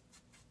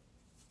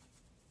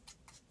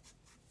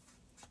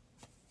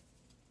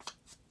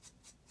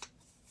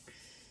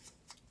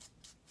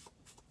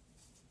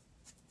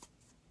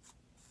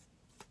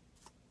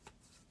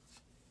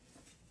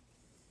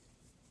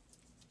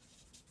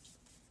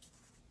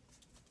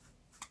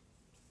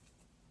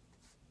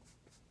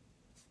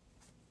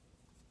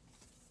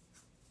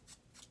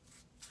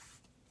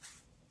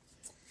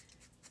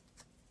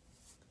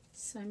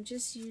 So I'm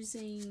just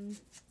using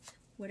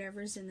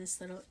whatever's in this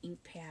little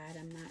ink pad.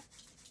 I'm not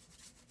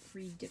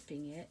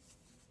re-dipping it.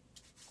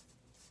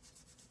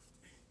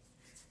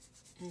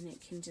 And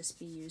it can just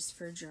be used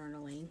for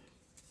journaling.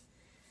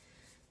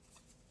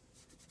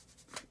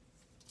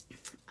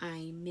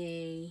 I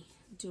may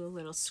do a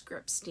little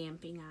script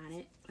stamping on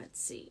it. Let's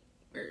see,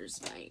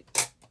 where's my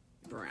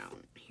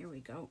brown? Here we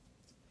go.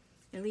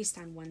 At least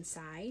on one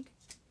side.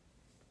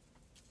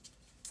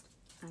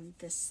 On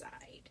this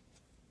side.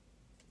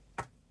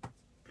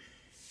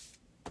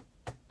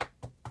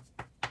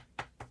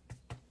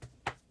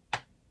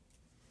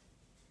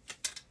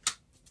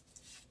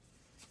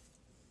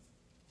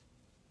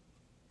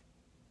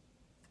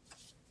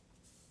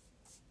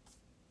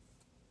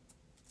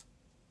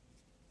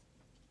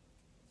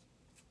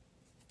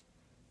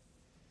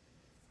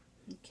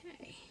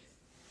 Okay.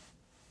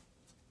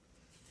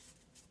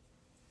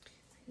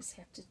 I just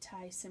have to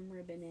tie some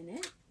ribbon in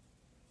it.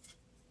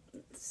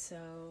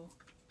 So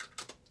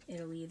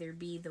it'll either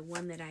be the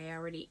one that I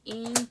already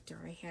inked, or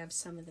I have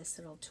some of this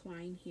little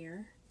twine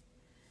here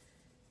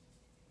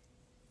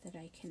that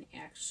I can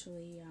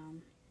actually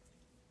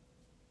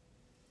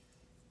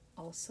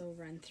also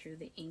run through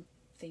the ink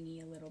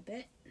thingy a little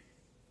bit.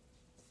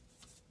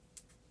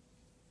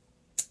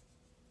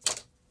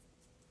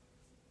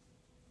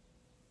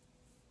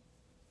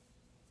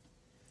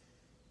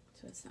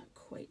 So it's not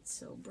quite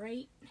so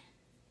bright.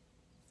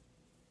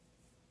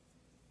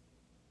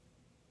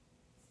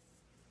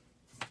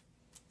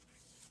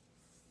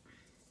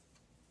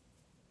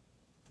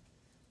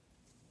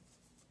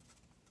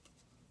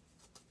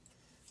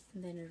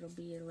 And then it'll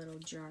be a little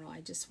journal.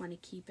 I just want to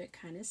keep it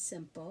kind of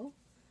simple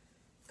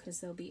because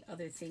there'll be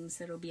other things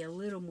that'll be a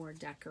little more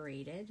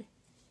decorated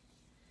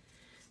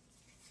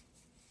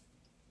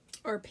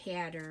or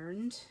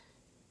patterned.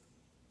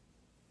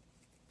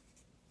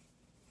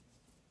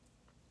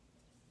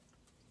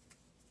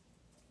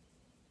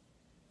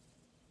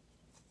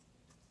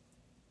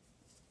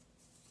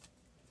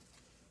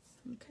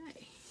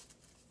 Okay.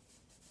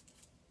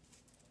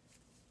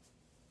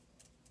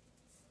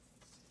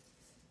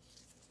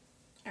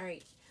 All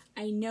right.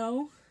 I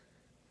know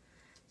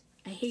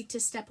I hate to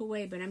step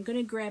away, but I'm going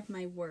to grab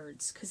my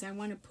words because I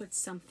want to put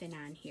something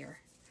on here.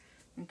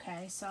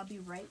 Okay, so I'll be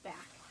right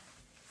back.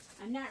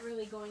 I'm not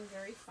really going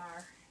very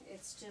far.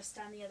 It's just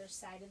on the other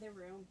side of the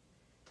room.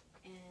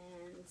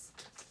 And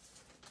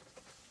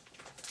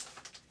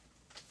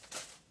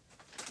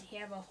I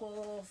have a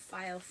whole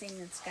file thing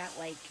that's got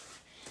like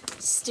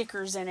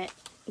stickers in it,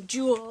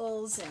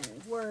 jewels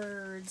and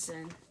words,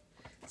 and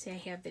see, I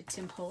have the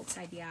Tim Holtz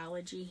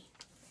ideology,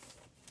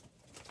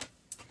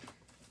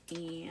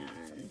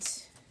 and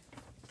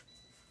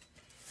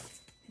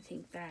I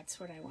think that's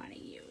what I want to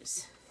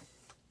use,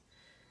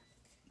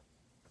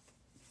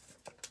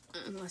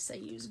 unless I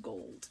use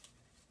gold.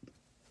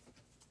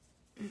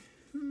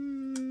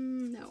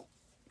 No.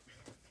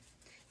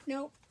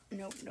 Nope,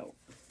 nope, nope.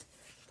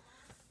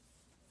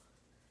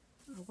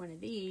 Or one of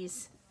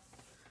these.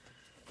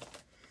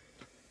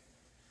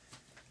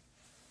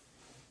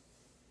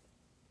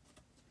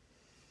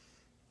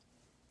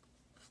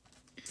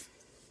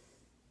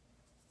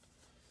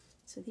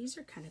 So these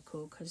are kind of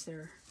cool because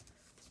they're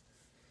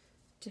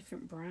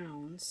different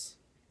browns.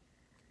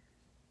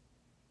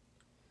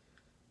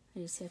 I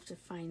just have to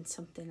find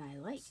something I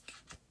like.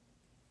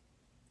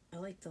 I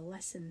like the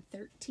lesson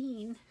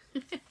 13.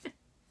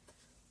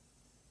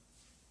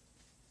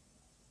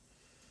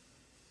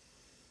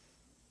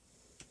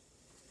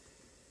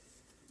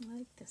 I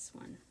like this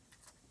one.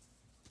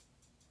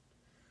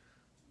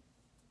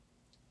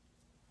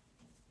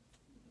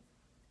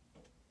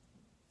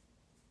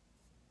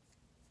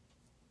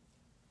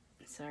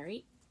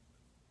 Sorry.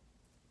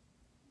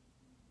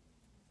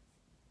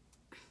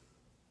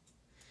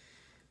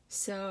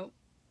 So,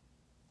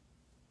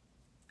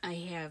 I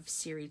have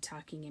Siri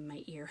talking in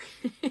my ear.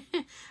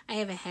 I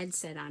have a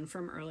headset on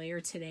from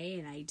earlier today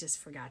and I just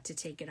forgot to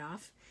take it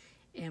off.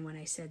 And when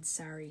I said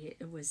sorry,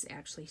 it was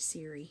actually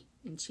Siri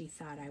and she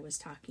thought I was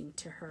talking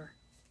to her.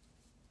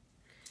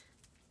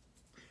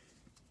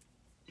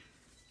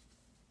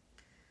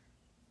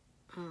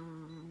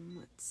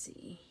 Let's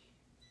see.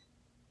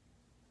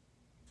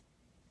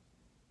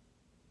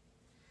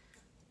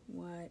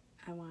 What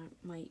I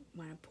might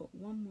want to put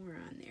one more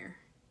on there.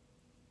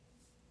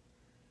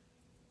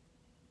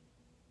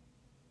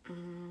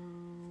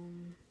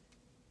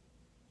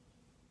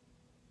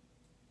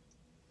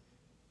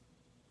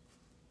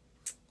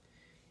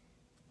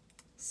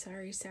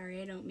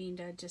 Sorry, I don't mean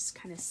to just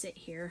kind of sit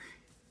here.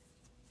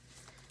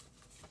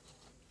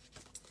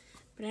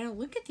 But I don't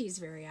look at these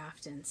very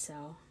often,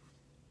 so.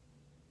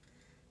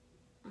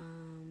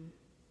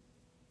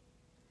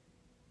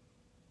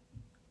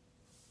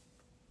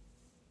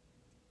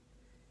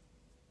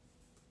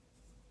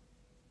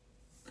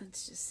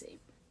 Let's just see.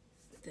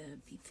 The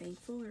be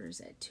thankful, or is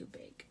that too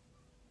big?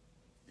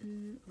 A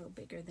little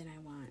bigger than I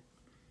want.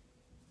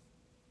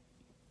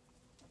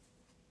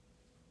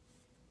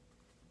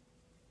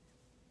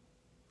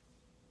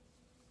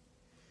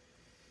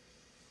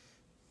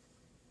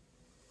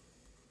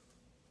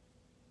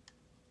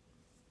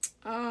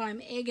 Oh,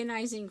 I'm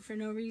agonizing for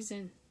no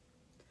reason.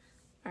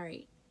 All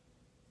right.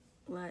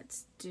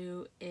 Let's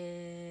do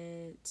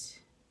it.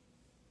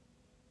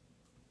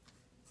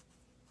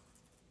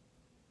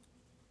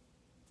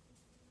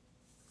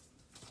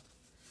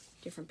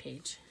 Different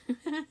page.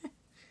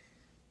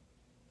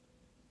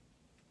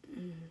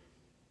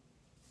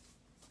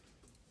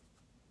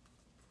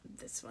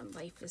 This one,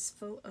 life is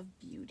full of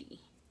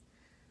beauty.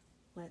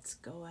 Let's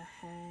go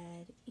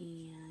ahead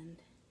and...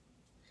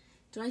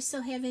 Do I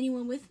still have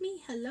anyone with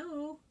me?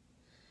 Hello?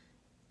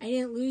 I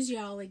didn't lose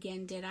y'all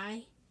again, did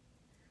I?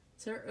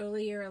 So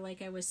earlier,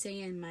 like I was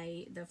saying,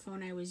 the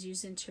phone I was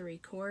using to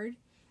record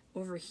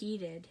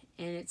overheated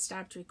and it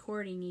stopped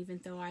recording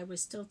even though I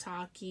was still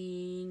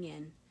talking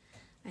and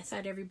I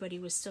thought everybody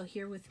was still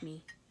here with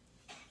me.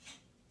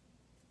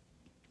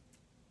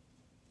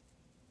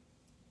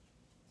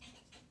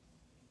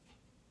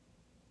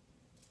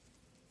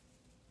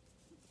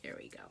 There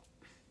we go.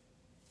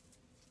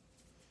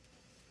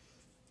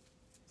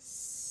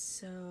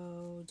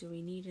 So, do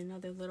we need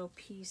another little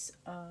piece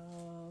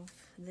of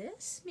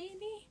this,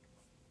 maybe?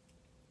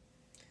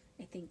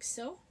 I think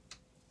so.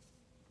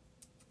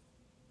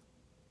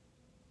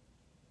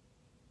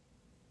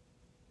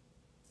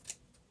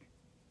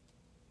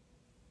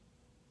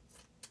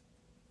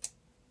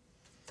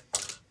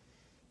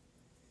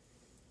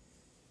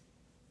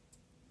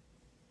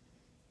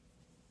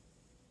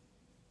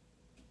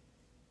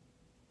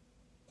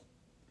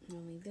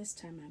 Only this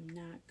time I'm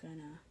not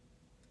gonna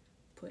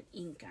put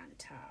ink on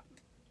top.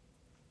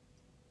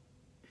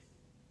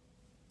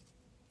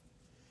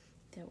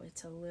 That way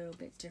it's a little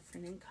bit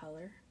different in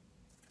color.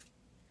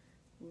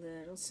 A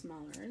little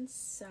smaller in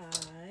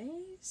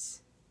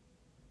size.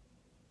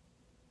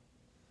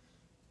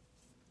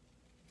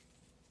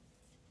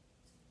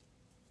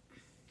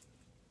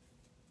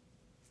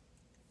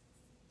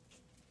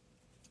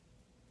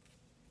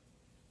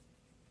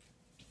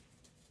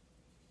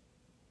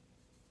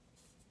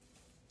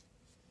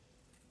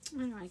 I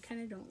don't know, I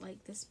kind of don't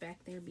like this back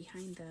there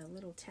behind the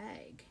little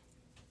tag.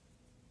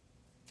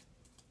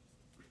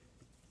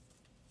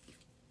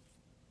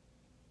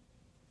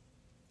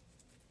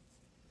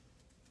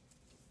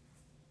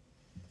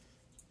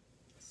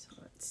 So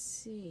let's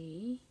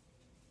see.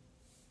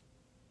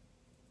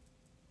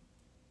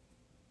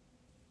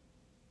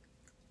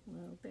 A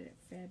little bit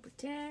of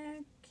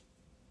Fabri-Tac.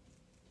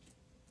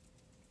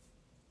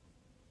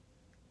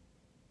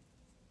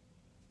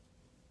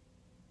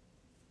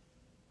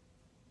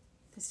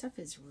 This stuff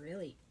is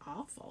really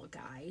awful,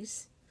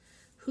 guys.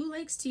 Who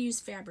likes to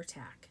use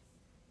Fabri-Tac?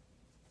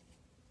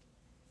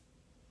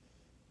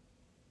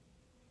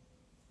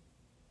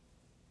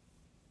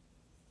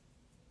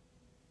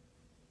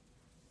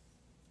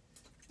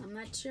 I'm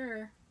not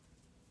sure.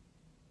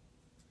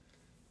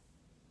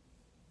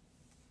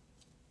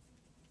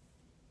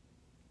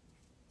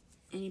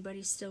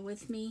 Anybody still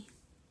with me?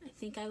 I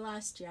think I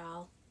lost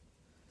y'all.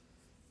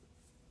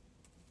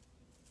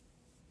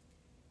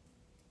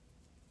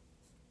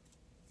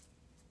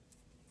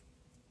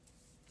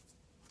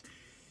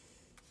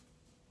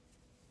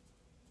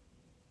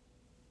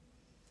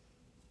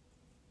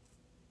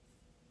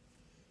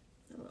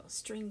 A little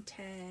string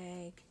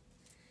tag.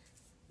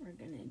 we're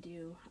gonna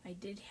do, I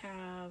did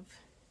have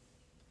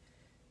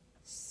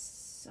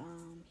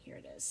some, here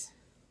it is,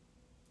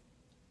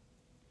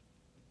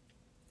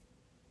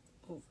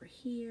 over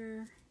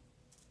here.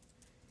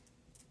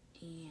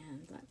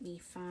 And let me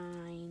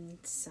find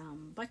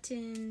some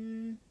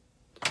button.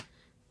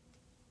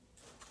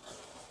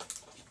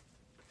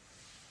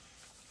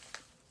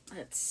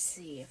 Let's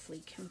see if we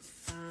can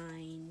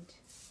find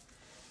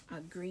a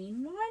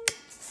green one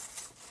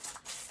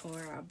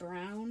or a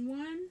brown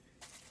one.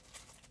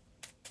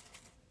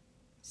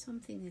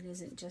 Something that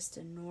isn't just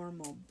a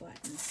normal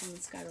button. So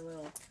it's got a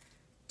little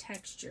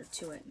texture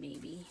to it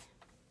maybe.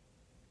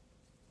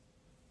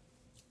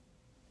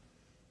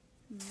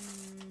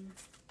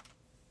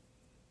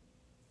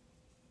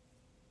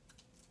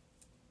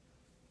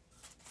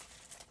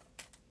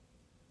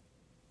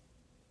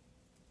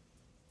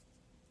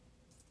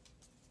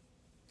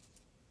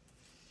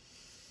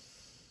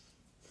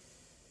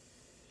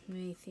 What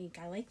do you think?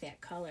 I like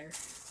that color.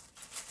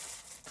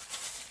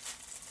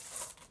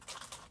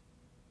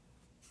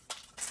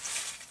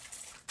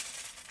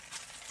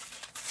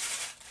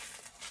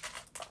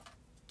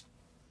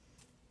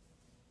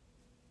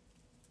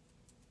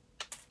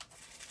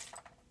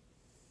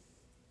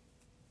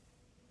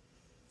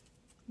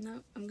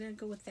 No, I'm going to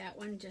go with that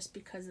one just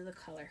because of the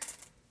color.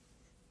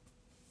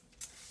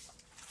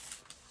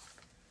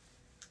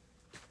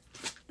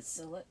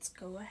 So let's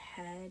go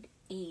ahead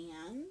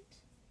and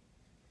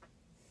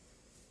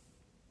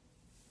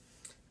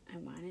I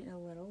want it a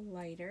little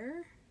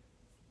lighter.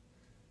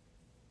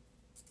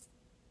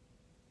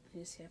 I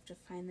just have to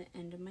find the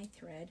end of my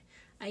thread.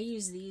 I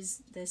use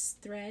this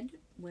thread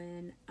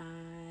when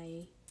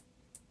I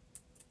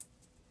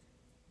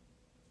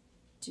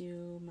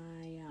do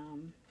my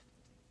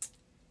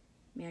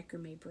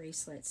macrame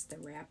bracelets, the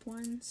wrap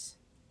ones.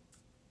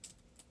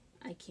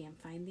 I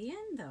can't find the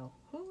end though.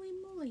 Holy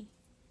moly.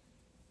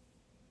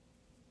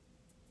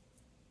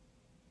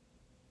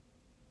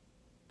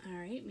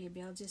 Alright,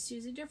 maybe I'll just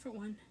use a different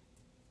one.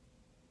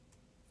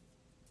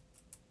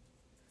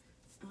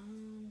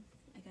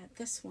 I got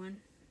this one.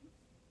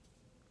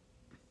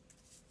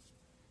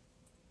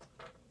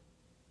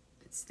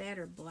 It's that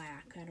or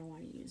black. I don't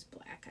want to use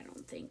black, I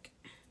don't think.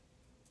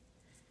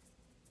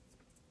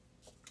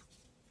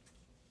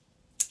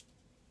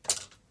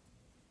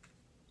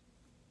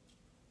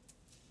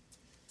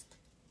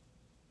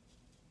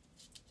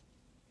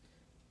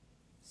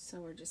 So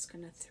we're just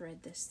going to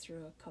thread this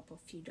through a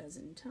few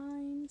dozen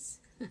times.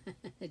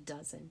 A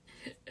dozen.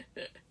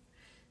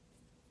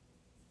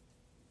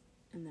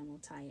 And then we'll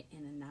tie it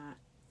in a knot.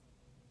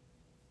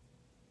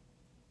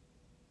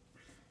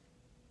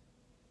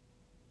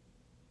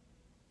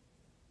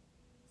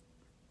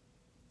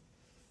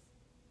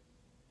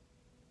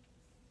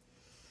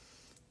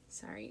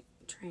 Sorry,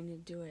 I'm trying to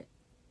do it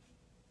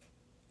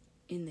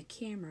in the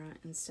camera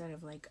instead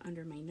of like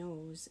under my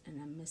nose,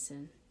 and I'm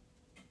missing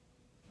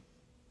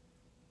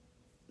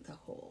the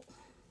hole.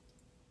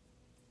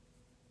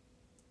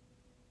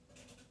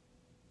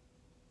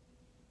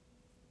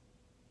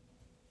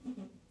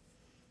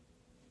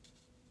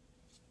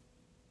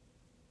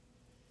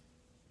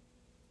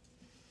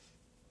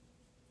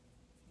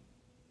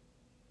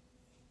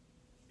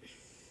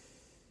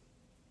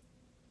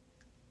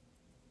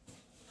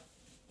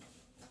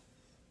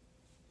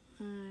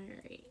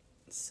 Alright,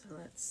 so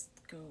let's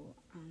go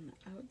on the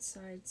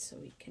outside so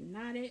we can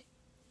knot it.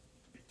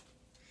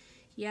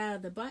 Yeah,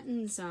 the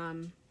buttons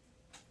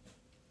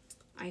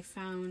I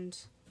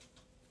found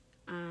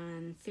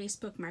on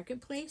Facebook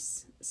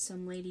Marketplace.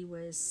 Some lady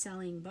was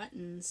selling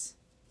buttons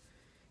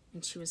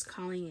and she was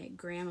calling it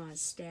Grandma's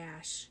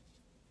Stash.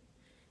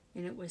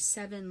 And it was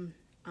 7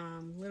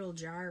 little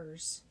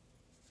jars,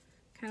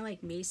 kind of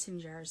like mason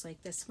jars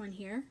like this one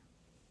here.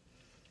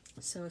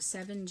 So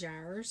 7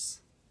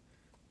 jars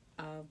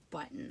of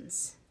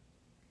buttons.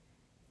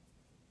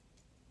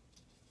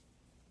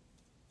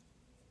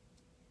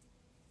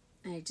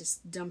 I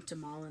just dumped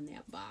them all in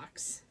that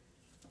box.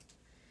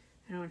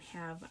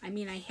 I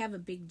mean I have a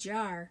big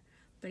jar,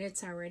 but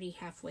it's already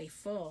halfway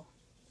full.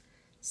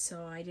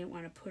 So I didn't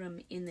want to put them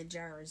in the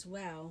jar as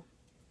well.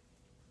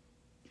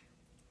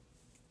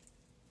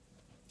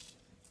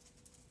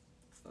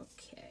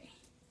 Okay.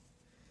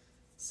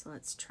 So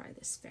let's try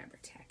this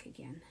Fabri-Tac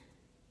again.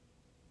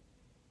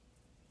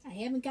 I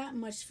haven't gotten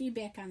much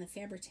feedback on the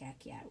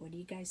Fabri-Tac yet. What are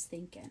you guys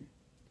thinking?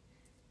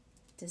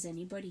 Does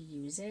anybody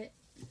use it?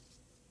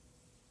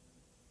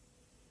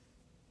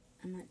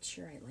 I'm not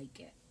sure I like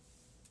it.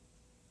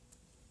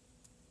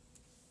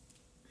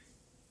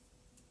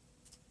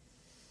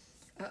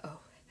 Uh-oh.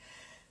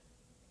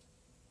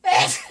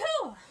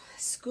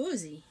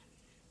 Scusi.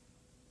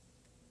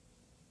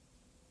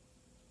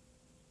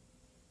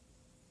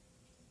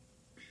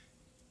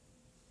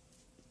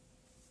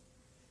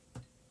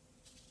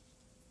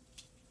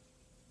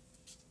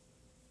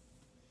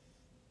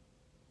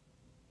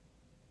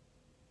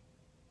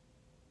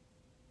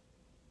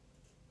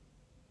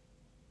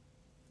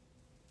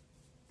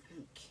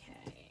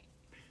 Okay.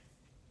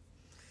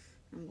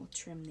 And we'll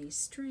trim these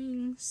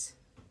strings.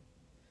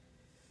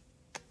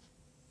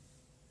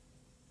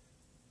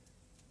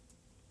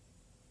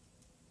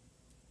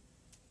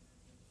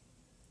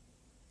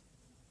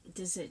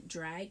 Does it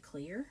dry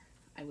clear?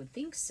 I would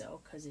think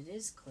so, because it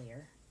is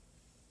clear.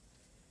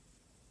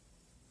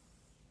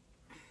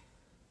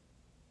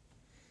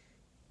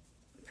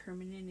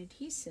 Permanent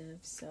adhesive,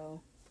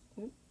 so,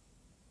 oh,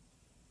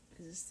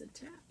 is this the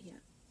top? Yeah.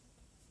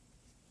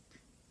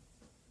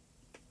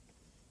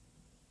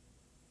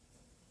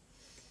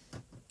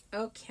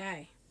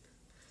 Okay,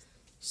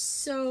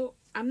 so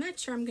I'm not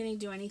sure I'm going to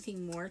do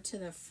anything more to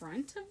the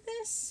front of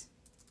this,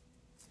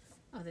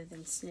 other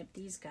than snip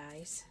these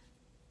guys.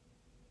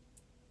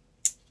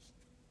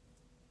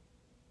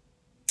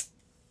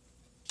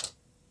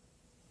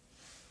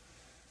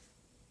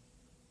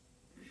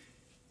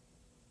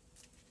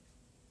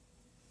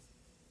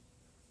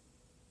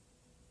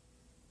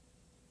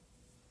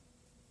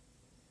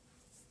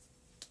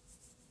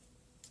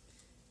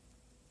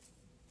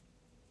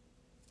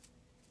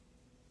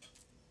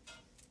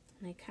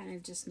 And I kind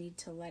of just need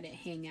to let it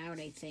hang out,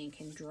 I think,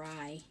 and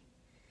dry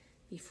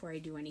before I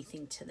do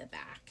anything to the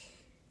back.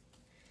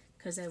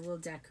 Because I will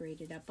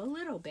decorate it up a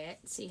little bit.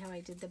 See how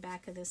I did the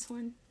back of this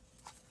one?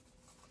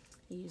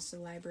 I used a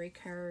library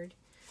card.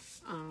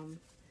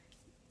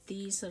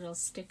 These little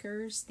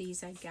stickers,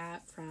 these I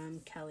got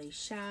from Kelly's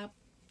shop.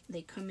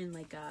 They come in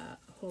like a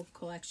whole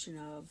collection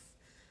of,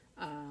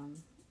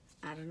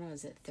 I don't know,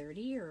 is it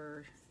 30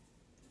 or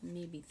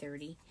maybe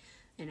 30?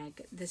 And I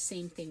got the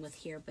same thing with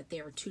here, but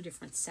they were two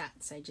different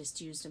sets. I just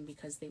used them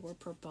because they were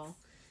purple.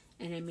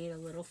 And I made a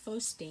little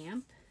faux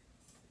stamp.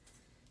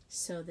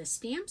 So the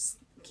stamps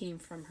came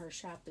from her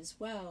shop as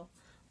well.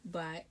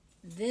 But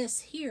this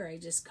here I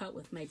just cut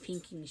with my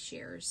pinking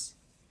shears.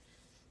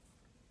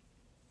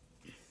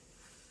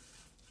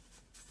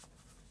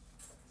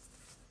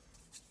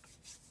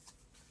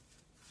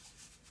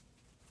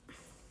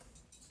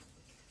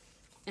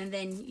 And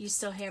then you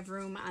still have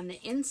room on the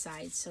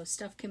inside, so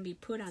stuff can be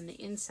put on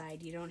the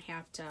inside. You don't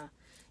have to,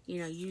 you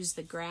know, use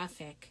the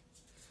graphic.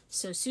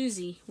 So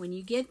Susie, when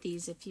you get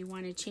these, if you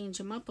want to change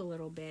them up a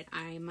little bit,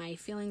 my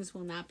feelings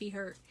will not be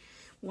hurt.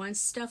 Once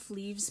stuff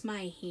leaves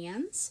my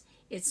hands,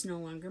 it's no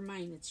longer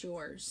mine, it's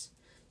yours.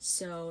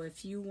 So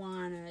if you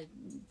want to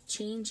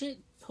change it,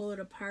 pull it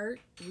apart,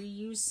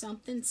 reuse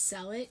something,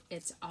 sell it,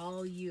 it's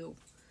all you.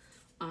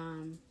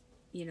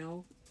 You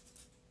know,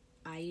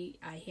 I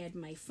had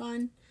my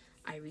fun.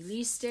 I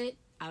released it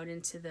out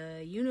into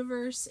the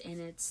universe, and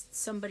it's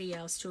somebody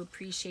else to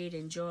appreciate,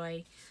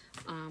 enjoy,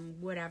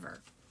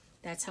 whatever.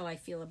 That's how I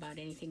feel about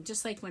anything.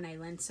 Just like when I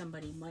lend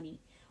somebody money.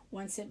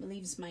 Once it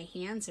leaves my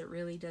hands, it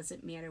really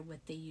doesn't matter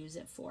what they use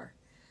it for.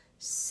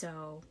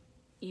 So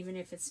even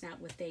if it's not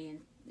what they,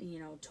 you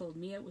know, told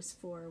me it was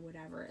for, or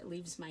whatever, it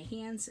leaves my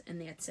hands, and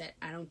that's it.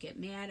 I don't get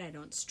mad. I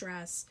don't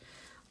stress.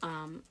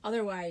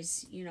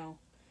 Otherwise, you know,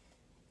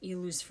 you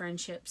lose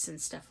friendships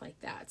and stuff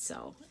like that.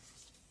 So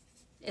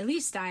at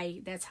least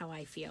that's how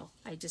I feel.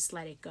 I just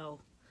let it go.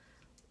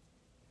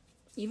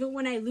 Even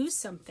when I lose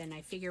something,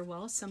 I figure,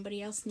 well,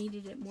 somebody else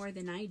needed it more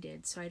than I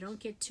did, so I don't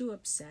get too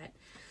upset.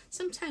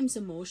 Sometimes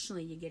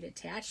emotionally you get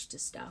attached to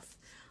stuff.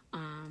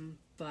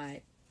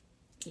 But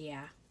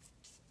yeah,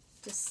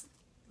 just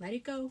let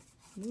it go.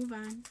 Move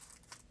on.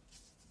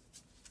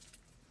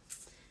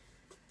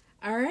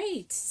 All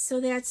right,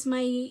 so that's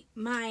my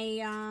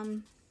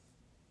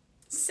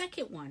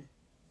second one.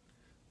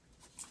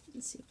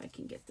 Let's see if I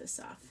can get this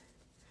off.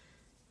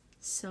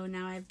 So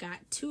now I've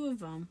got two of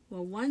them.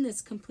 Well, one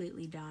that's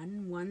completely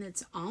done, one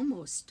that's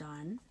almost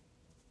done.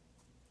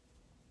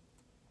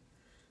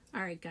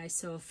 All right, guys,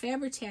 so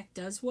Fabri-Tac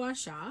does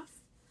wash off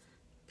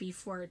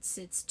before it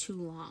sits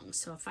too long.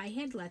 So if I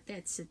had let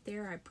that sit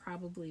there, I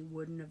probably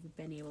wouldn't have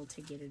been able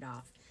to get it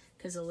off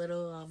because a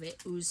little of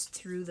it oozed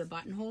through the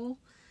buttonhole,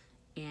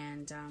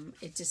 and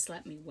it just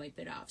let me wipe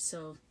it off.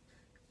 So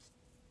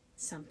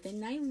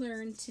something I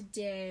learned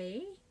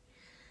today.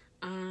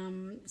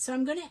 So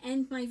I'm going to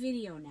end my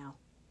video now.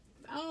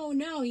 Oh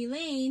no,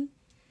 Elaine.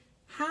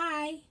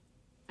 Hi.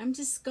 I'm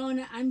just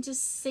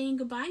saying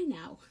goodbye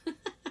now.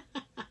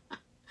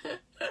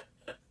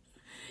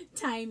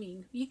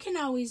 Timing. You can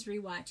always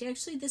rewatch.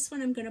 Actually, this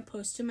one I'm going to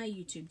post to my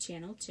YouTube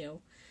channel too.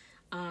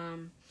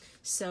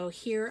 So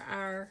here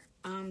are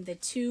the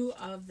two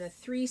of the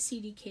 3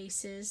 CD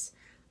cases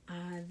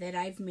that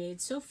I've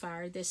made so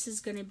far. This is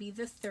going to be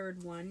the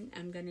third one.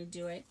 I'm going to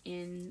do it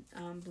in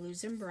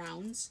blues and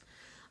browns.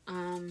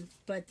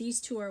 But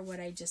these two are what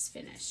I just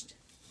finished,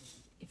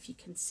 if you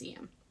can see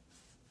them.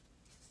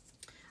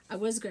 I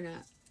was going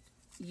to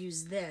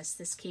use this.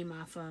 This came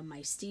off of my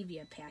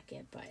stevia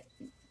packet, but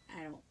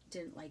I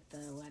didn't like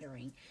the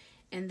lettering.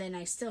 And then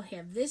I still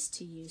have this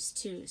to use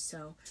too.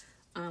 So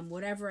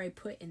whatever I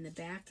put in the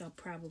back, I'll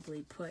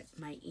probably put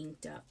my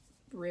inked up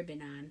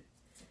ribbon on,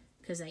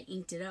 because I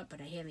inked it up,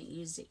 but I haven't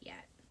used it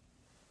yet.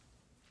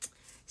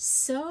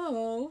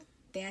 So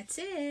that's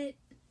it.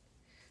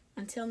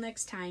 Until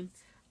next time.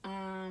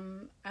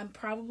 I'm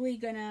probably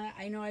gonna,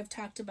 I know I've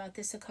talked about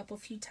this a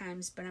few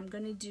times, but I'm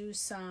gonna do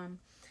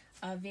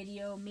a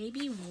video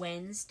maybe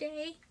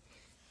Wednesday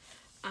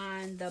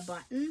on the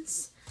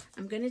buttons.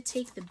 I'm gonna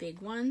take the big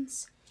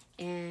ones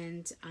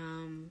and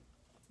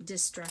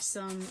distress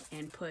them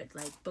and put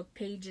like book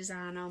pages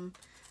on them.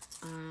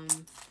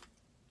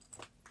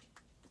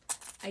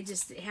 I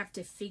just have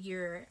to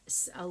figure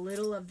a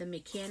little of the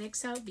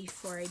mechanics out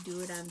before I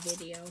do it on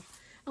video.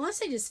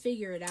 Unless I just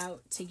figure it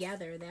out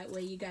together. That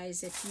way you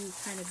guys, if you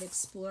kind of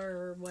explore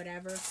or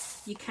whatever,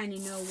 you kind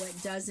of know what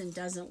does and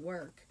doesn't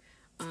work.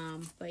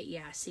 But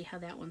yeah, see how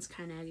that one's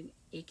kind of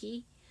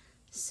icky?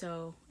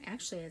 So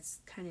actually it's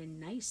kind of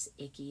nice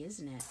icky,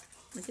 isn't it?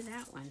 Look at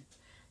that one.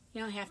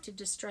 You don't have to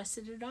distress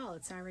it at all.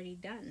 It's already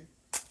done.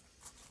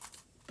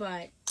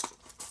 But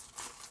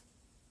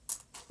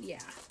yeah.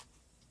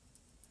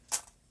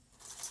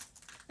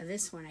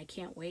 This one I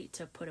can't wait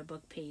to put a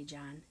book page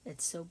on.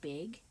 It's so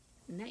big.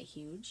 Isn't that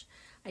huge?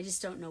 I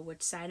just don't know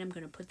which side I'm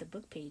going to put the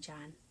book page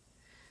on.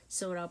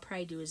 So what I'll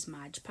probably do is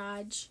Mod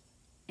Podge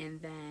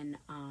and then,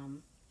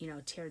 you know,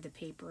 tear the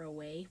paper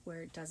away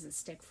where it doesn't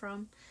stick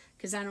from.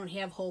 Because I don't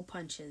have hole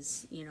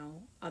punches, you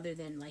know, other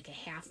than like a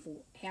half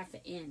an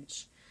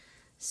inch.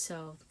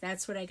 So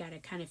that's what I got to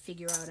kind of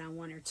figure out on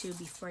one or two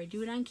before I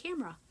do it on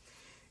camera.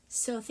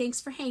 So thanks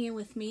for hanging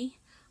with me.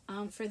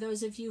 For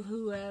those of you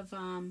who have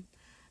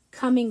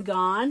come and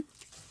gone,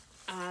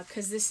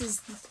 because this is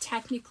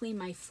technically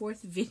my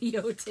 4th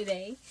video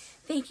today.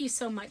 Thank you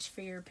so much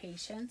for your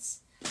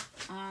patience.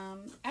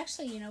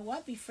 Actually, you know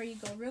what? Before you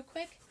go real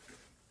quick,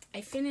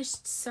 I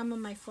finished some of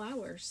my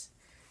flowers.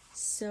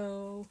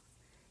 So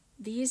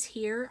these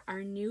here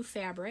are new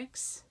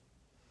fabrics.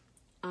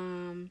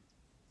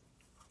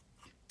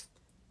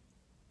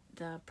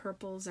 The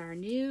purples are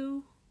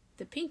new.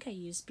 The pink I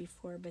used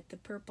before, but the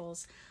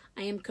purples.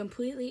 I am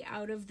completely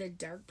out of the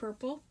dark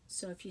purple.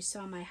 So if you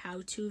saw my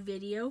how-to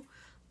video,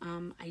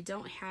 I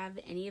don't have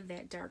any of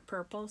that dark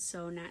purple,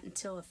 so not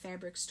until a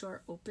fabric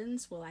store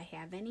opens will I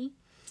have any.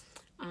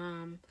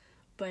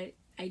 But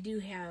I do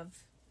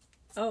have,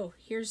 oh,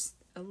 here's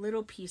a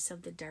little piece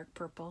of the dark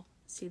purple.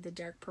 See the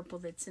dark purple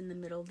that's in the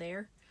middle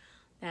there?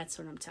 That's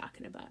what I'm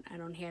talking about. I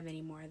don't have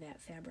any more of that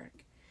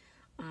fabric.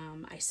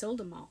 I sold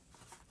them all.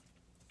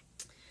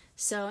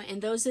 So,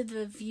 and those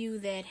of you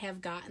that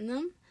have gotten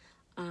them,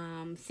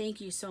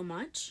 thank you so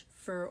much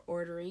for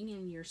ordering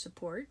and your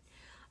support.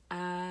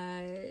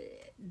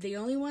 The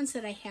only ones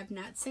that I have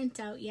not sent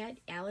out yet,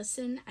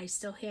 Allison, I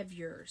still have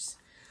yours.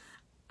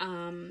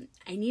 I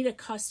need a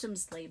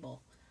customs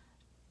label.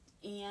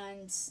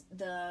 And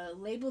the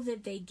label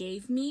that they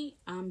gave me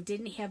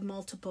didn't have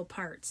multiple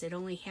parts. It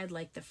only had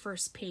like the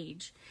first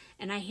page.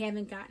 And I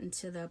haven't gotten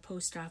to the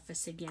post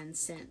office again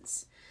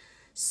since.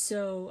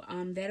 So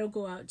that'll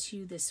go out to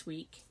you this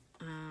week.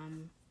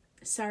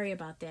 Sorry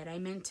about that. I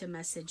meant to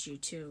message you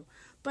too.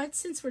 But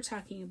since we're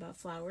talking about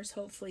flowers,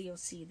 hopefully you'll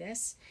see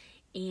this.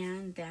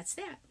 And that's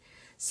that.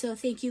 So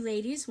thank you,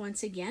 ladies,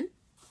 once again.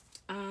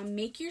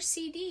 Make your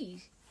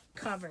CD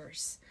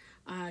covers.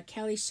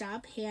 Kelly's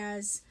shop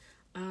has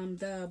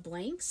the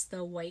blanks,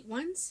 the white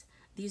ones.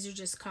 These are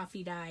just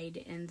coffee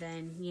dyed and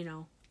then, you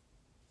know,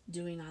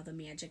 doing all the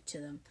magic to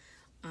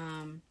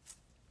them.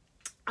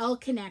 I'll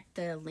connect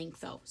the link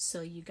though,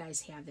 so you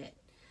guys have it.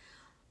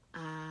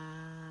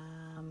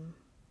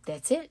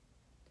 That's it.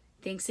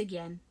 Thanks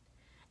again.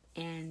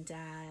 And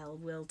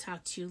we'll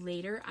talk to you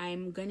later.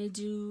 I'm going to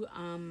do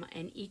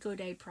an eco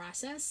dye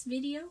process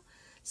video.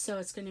 So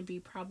it's going to be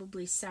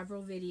probably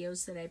several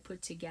videos that I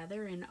put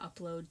together and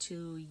upload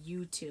to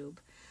YouTube.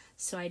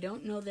 So I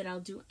don't know that I'll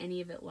do any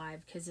of it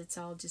live because it's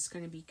all just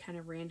going to be kind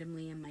of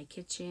randomly in my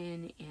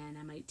kitchen. And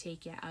I might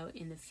take you out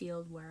in the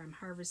field where I'm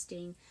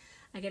harvesting.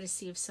 I got to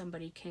see if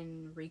somebody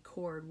can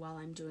record while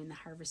I'm doing the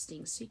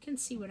harvesting so you can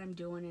see what I'm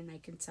doing and I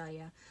can tell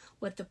you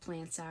what the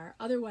plants are.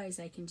 Otherwise,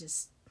 I can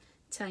just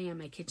tell you on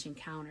my kitchen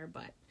counter,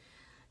 but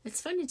it's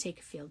fun to take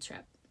a field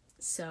trip.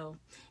 So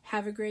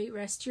have a great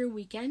rest of your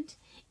weekend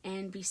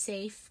and be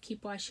safe.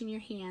 Keep washing your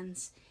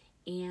hands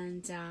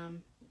and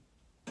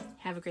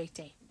have a great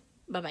day.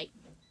 Bye-bye.